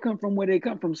 But I come from where they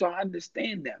come from, so I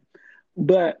understand them.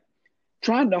 But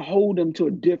trying to hold them to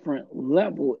a different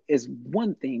level is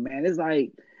one thing, man. It's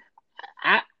like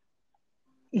I,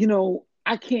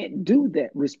 I can't do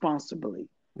that responsibly,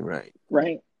 Right.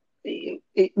 right?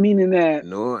 Meaning that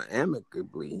Nor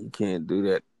amicably. You can't do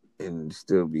that and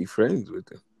still be friends with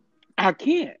them. I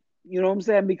can't. You know what I'm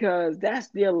saying? Because that's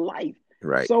their life.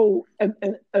 Right. So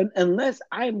unless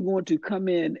I'm going to come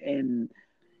in and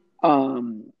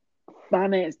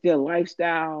finance their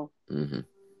lifestyle,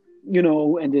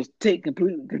 Mm-hmm. and just take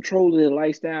complete control of their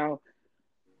lifestyle.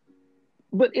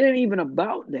 But it ain't even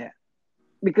about that.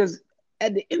 Because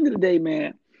at the end of the day,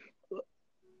 man,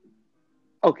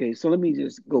 okay, so let me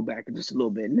just go back just a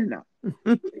little bit and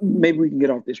then maybe we can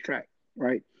get off this track,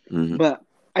 right? Mm-hmm. But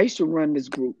I used to run this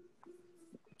group.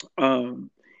 And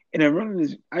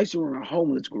I used to run a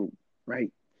homeless group,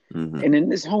 right? Mm-hmm. And in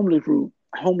this homeless group,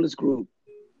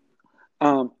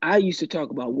 I used to talk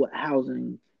about what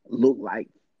housing looked like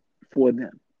for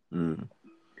them. Mm-hmm.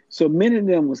 So many of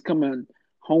them was coming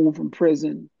home from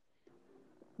prison.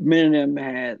 Many of them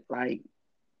had like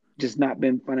just not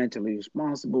been financially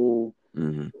responsible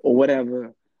Mm-hmm. or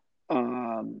whatever.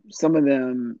 Some of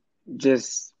them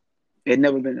just had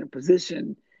never been in a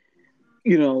position,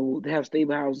 to have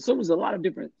stable housing. So it was a lot of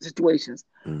different situations.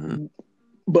 Mm-hmm.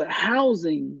 But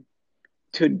housing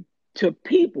to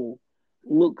people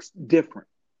looks different,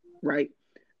 right?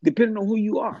 Depending on who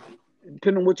you are,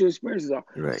 depending on what your experiences are.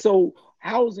 Right. So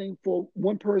housing for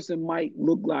one person might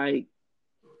look like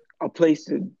a place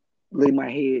to lay my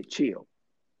head, chill.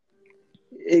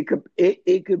 It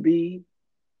could be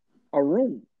a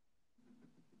room.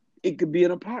 It could be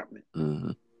an apartment.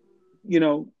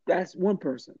 Mm-hmm. That's one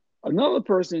person. Another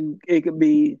person, it could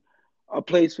be a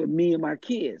place for me and my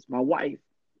kids, my wife,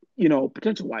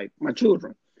 potential wife, my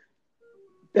children.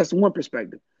 That's one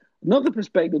perspective. Another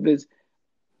perspective is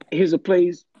here's a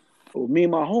place where me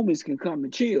and my homies can come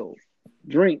and chill,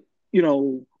 drink,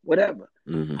 whatever.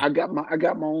 Mm-hmm. I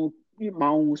got my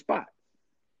own spot.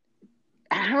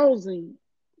 Housing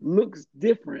looks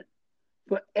different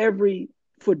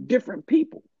for different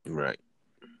people. Right.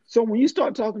 So when you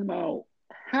start talking about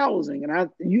housing, and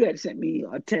you had sent me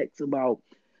a text about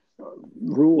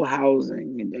rural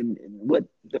housing and what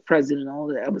the president and all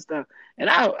that other stuff,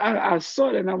 and I saw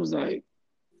it and I was like,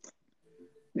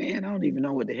 man, I don't even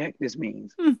know what the heck this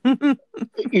means.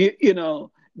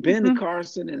 Ben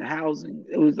Carson and housing,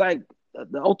 it was like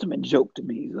the ultimate joke to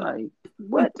me. It's like,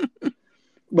 what?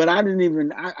 But I didn't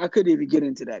even, I couldn't even get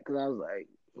into that because I was like,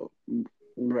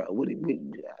 bro,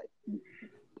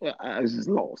 I was just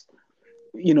lost,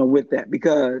 with that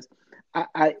because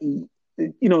I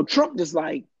Trump just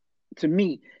like, to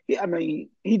me,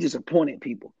 he just appointed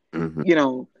people,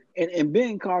 Mm-hmm. And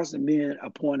Ben Carson being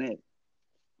appointed,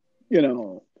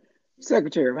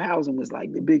 Secretary of Housing was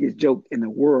like the biggest joke in the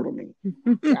world to me.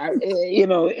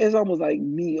 It's almost like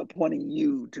me appointing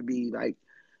you to be like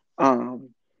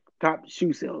top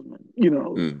shoe salesman.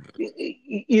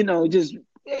 Just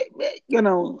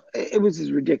it was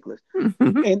just ridiculous.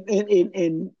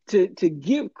 And to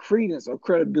give credence or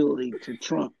credibility to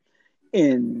Trump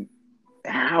in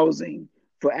housing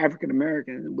for African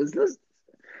Americans was this.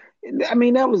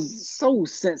 That was so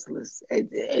senseless.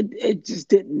 It just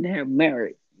didn't have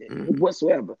merit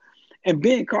whatsoever. And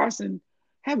Ben Carson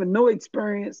having no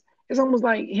experience, it's almost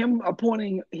like him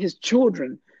appointing his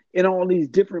children in all these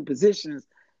different positions,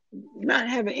 not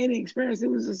having any experience.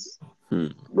 It was just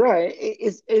right.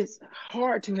 It's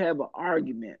hard to have an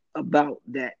argument about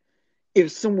that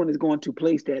if someone is going to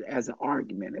place that as an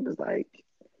argument. It was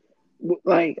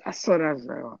like I saw that. I was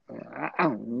like, oh, I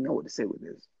don't know what to say with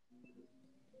this.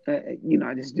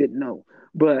 I just didn't know.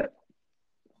 But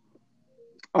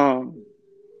um,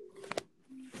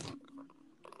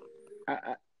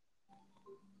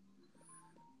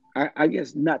 I, I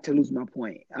guess not to lose my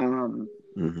point.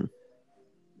 Mm-hmm.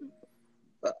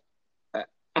 I,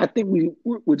 I think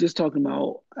we're just talking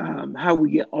about how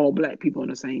we get all black people on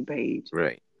the same page.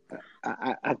 Right.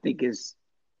 I think it's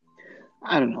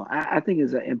I don't know. I think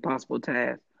it's an impossible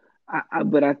task.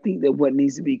 But I think that what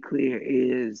needs to be clear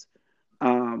is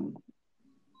um,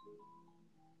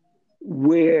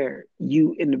 where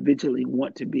you individually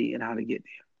want to be and how to get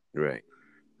Right.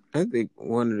 I think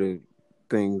one of the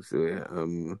things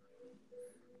that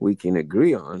we can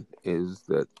agree on is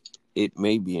that it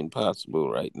may be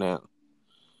impossible right now,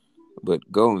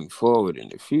 but going forward in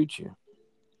the future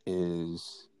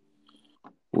is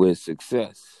where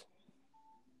success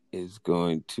is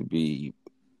going to be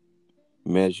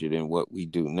measured in what we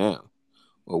do now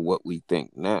or what we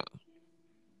think now.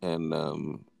 And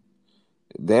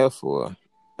therefore,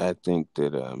 I think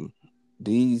that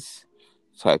these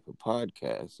type of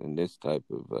podcasts and this type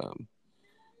of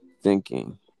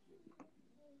thinking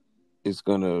is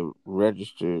going to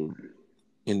register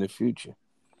in the future.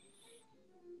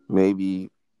 Maybe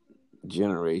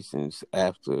generations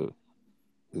after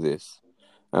this.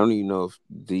 I don't even know if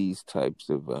these types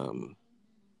of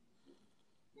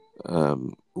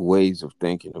ways of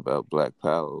thinking about Black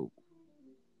Power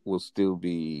will still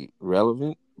be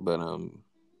relevant, but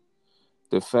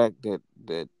the fact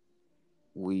that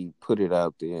we put it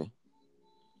out there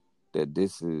that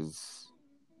this has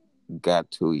got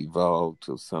to evolve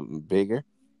to something bigger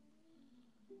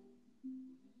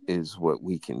is what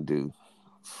we can do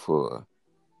for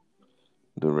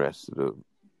the rest of the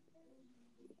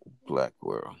Black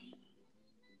world.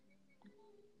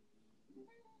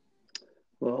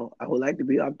 Well, I would like to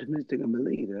be optimistic and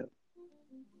believe that.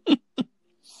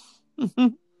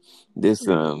 This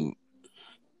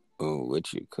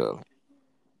what you call it?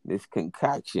 This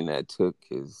concoction I took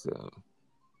is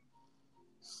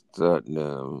starting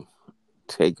to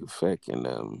take effect,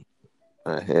 and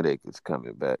my headache is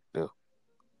coming back though.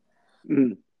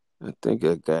 Mm, I think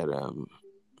I got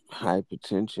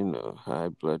hypertension or high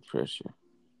blood pressure.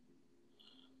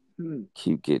 mm,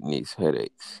 Keep getting these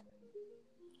headaches.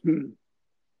 mm.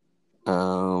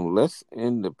 Let's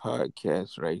end the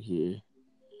podcast right here,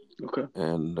 Okay,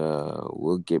 and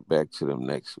we'll get back to them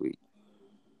next week.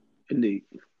 indeed.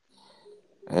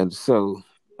 And so,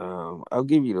 I'll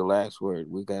give you the last word.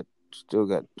 We still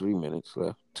got 3 minutes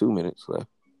left, 2 minutes left,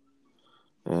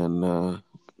 and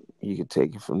you can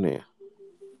take it from there.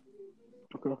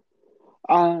 Okay.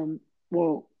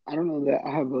 Well, I don't know that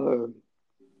I have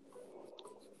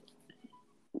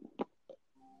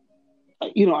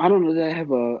I don't know that I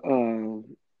have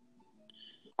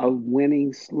a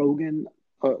winning slogan,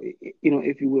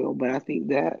 if you will. But I think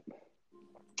that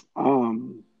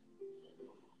um,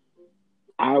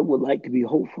 I would like to be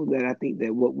hopeful that I think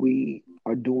that what we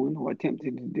are doing or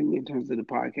attempting to do in terms of the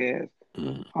podcast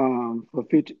Mm. for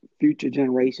future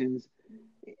generations,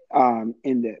 and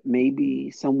that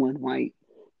maybe someone might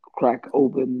crack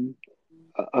open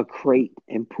a crate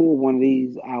and pull one of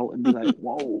these out and be like,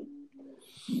 "Whoa."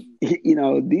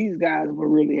 These guys were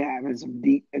really having some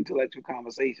deep intellectual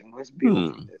conversation. Let's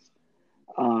build from Hmm. this.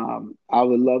 I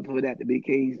would love for that to be the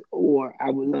case, or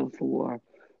I would love for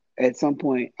at some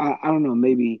point, I don't know,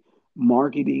 maybe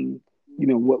marketing,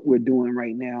 what we're doing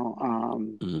right now,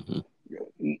 Mm-hmm.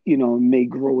 may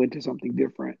grow into something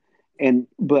different.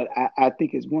 But I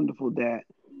think it's wonderful that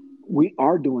we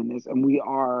are doing this and we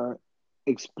are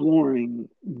exploring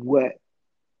what,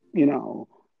 you know,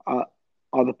 uh,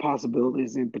 are the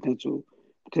possibilities and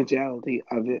potentiality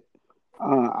of it.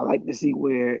 I like to see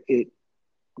where it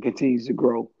continues to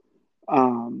grow.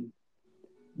 Um,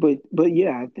 but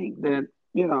yeah, I think that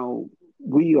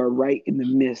we are right in the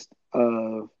midst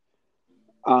of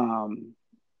um,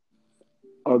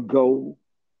 a go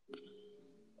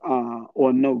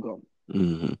or no go.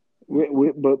 Mm-hmm.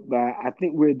 But I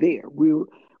think we're there. We're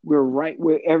right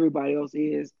where everybody else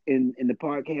is in the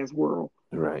podcast world.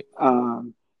 Right.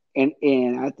 Um,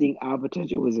 and I think our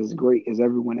potential is as great as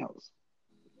everyone else.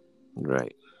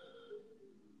 Right.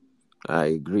 I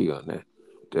agree on that.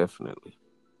 Definitely.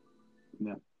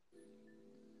 No,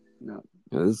 no.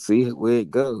 Let's see where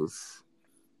it goes.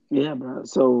 Yeah, bro.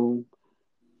 So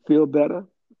feel better.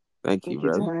 Thank you, Take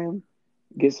your brother. time.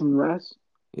 Get some rest.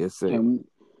 Yes, sir. And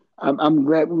I'm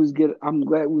glad I'm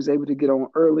glad we was able to get on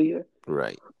earlier.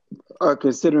 Right.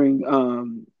 Considering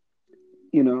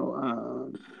you know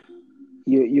um,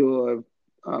 your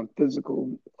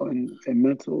physical and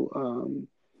mental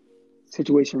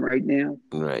situation right now.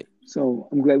 Right. So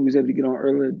I'm glad we was able to get on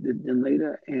earlier than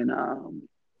later and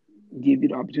give you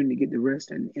the opportunity to get the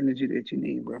rest and energy that you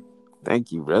need, bro.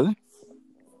 Thank you, brother.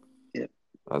 Yep.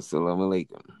 Assalamu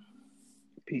alaikum.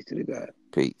 Peace to the God.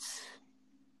 Peace.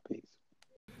 Peace.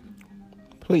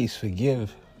 Please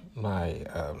forgive my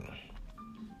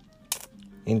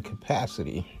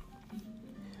incapacity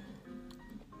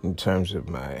in terms of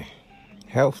my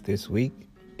health this week.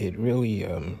 It really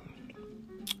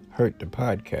hurt the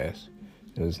podcast.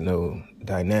 There was no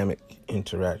dynamic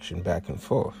interaction back and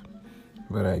forth.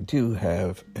 But I do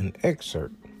have an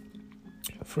excerpt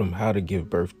from How to Give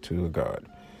Birth to a God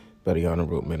by the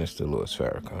Honorable Minister Louis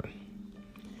Farrakhan.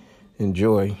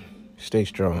 Enjoy, stay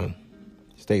strong,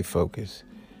 stay focused,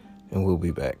 and we'll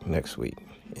be back next week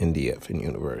in DF and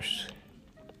Universe.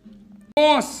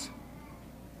 Force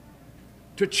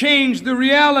to change the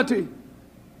reality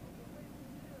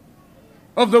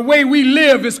of the way we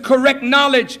live is correct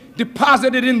knowledge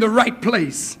deposited in the right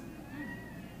place.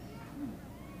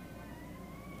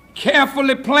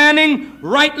 Carefully planning,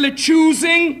 rightly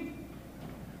choosing,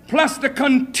 plus the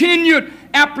continued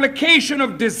application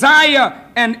of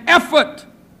desire and effort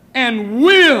and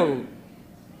will,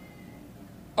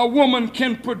 a woman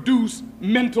can produce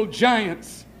mental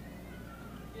giants.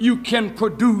 You can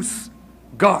produce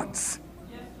gods.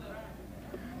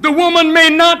 The woman may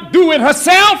not do it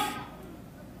herself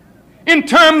in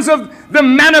terms of the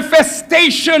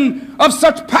manifestation of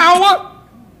such power,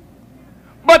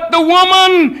 but the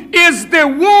woman is the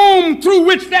womb through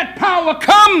which that power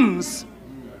comes.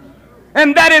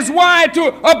 And that is why to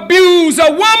abuse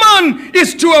a woman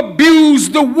is to abuse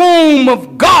the womb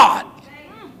of God.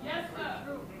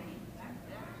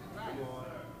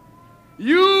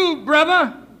 You,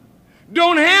 brother,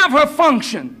 don't have her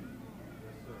function.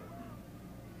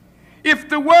 If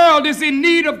the world is in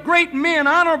need of great men,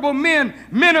 honorable men,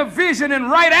 men of vision and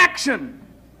right action,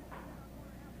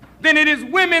 then it is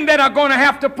women that are going to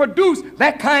have to produce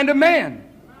that kind of man.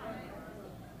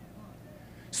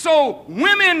 So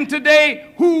women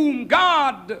today whom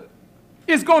God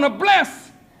is going to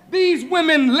bless, these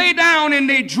women lay down and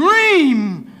they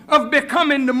dream of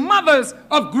becoming the mothers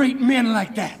of great men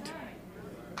like that.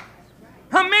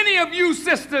 How many of you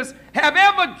sisters have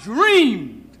ever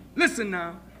dreamed, listen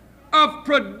now, of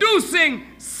producing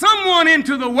someone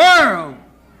into the world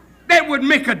that would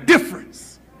make a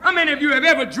difference? How many of you have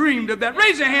ever dreamed of that?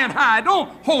 Raise your hand high. Don't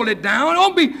hold it down.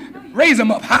 Raise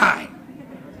them up high.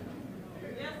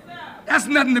 That's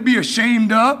nothing to be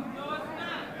ashamed of.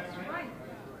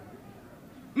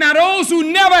 Now those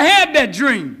who never had that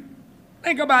dream,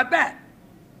 think about that.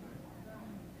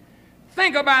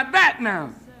 Think about that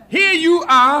now. Here you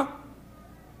are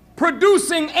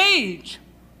producing age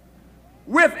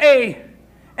with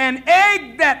an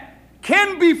egg that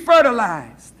can be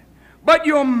fertilized, but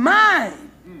your mind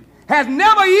has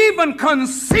never even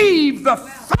conceived the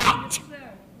thought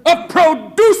of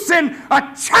producing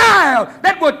a child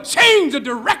that would change the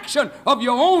direction of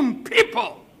your own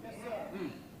people.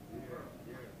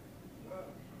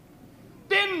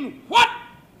 Then what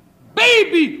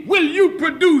baby will you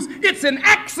produce? It's an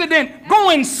accident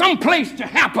going someplace to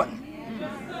happen.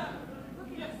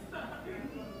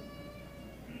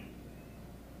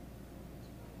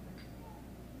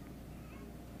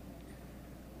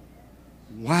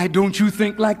 Why don't you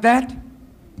think like that?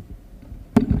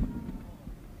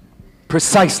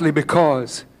 Precisely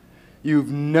because you've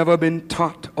never been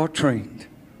taught or trained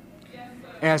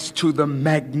as to the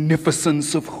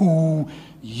magnificence of who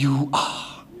you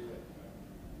are.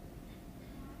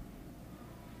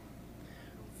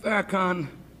 Farrakhan,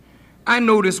 I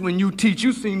notice when you teach,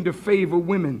 you seem to favor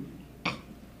women.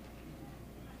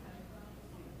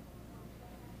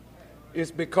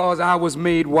 It's because I was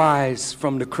made wise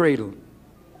from the cradle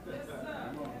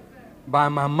by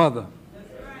my mother.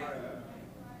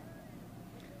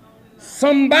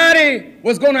 Somebody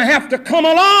was going to have to come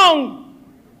along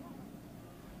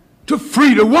to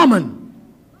free the woman.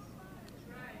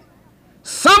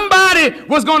 Somebody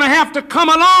was going to have to come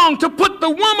along to put the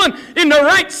woman in the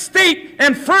right state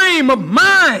and frame of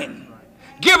mind,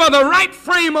 give her the right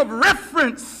frame of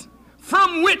reference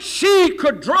from which she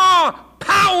could draw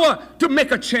power to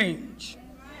make a change.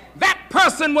 That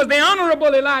person was the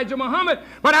Honorable Elijah Muhammad,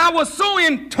 but I was so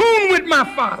in tune with my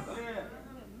father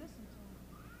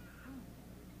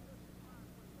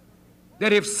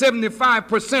that if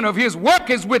 75% of his work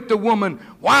is with the woman,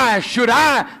 why should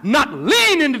I not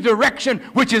lean in the direction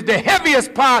which is the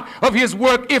heaviest part of his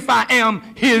work if I am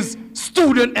his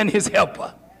student and his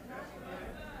helper?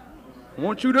 I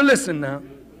want you to listen now.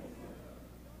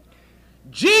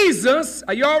 Jesus,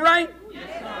 are you all right?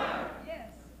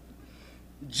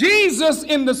 Jesus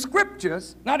in the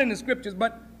scriptures, not in the scriptures,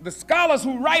 but the scholars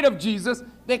who write of Jesus,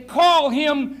 they call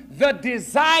him the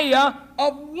desire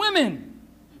of women.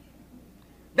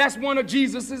 That's one of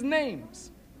Jesus'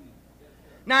 names.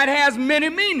 Now it has many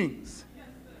meanings.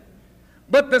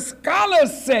 But the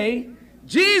scholars say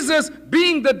Jesus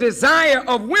being the desire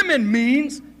of women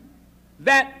means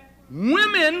that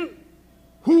women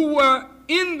who were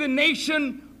in the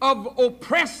nation of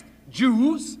oppressed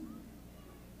Jews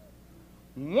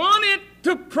wanted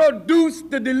to produce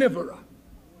the deliverer.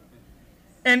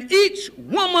 And each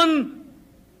woman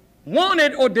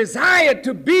wanted or desired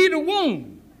to be the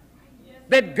womb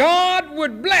that God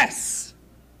would bless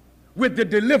with the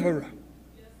deliverer,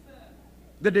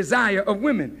 the desire of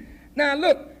women. Now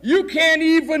look, you can't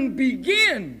even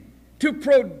begin to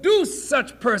produce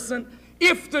such person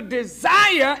if the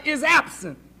desire is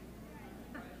absent.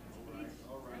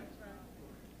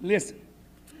 Listen.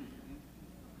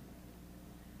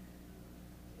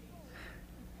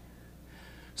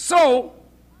 So,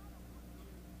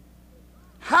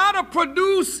 how to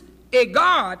produce a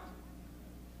God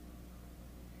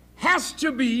has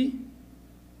to be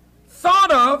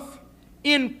thought of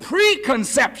in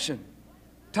preconception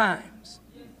times.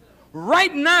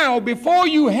 Right now, before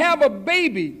you have a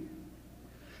baby,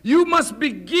 you must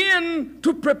begin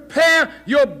to prepare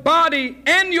your body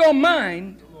and your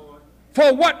mind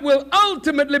for what will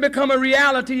ultimately become a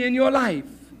reality in your life.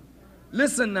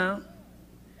 Listen now.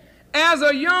 As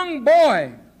a young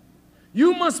boy,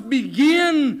 you must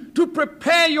begin to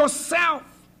prepare yourself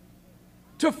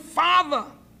to father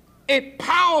a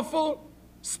powerful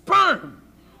sperm.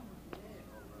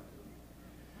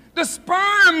 The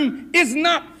sperm is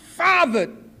not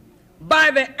fathered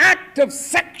by the act of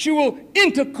sexual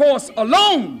intercourse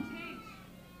alone.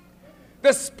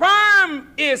 The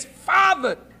sperm is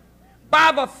fathered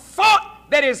by the thought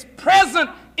that is present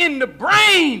in the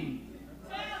brain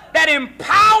that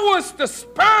empowers the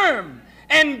sperm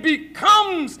and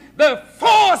becomes the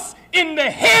force in the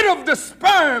head of the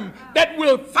sperm that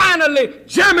will finally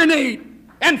germinate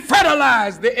and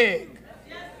fertilize the egg.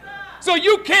 So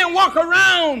you can't walk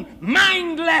around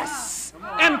mindless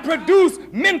and produce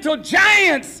mental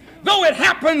giants, though it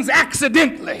happens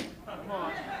accidentally.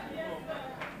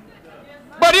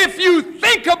 But if you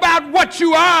think about what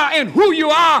you are and who you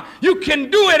are, you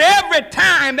can do it every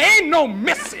time. There ain't no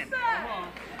missing.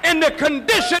 In the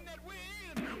condition that we're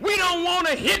in, we don't want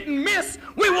to hit and miss.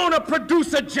 We want to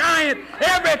produce a giant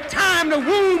every time the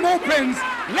womb opens.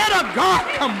 Let a God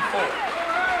come forth.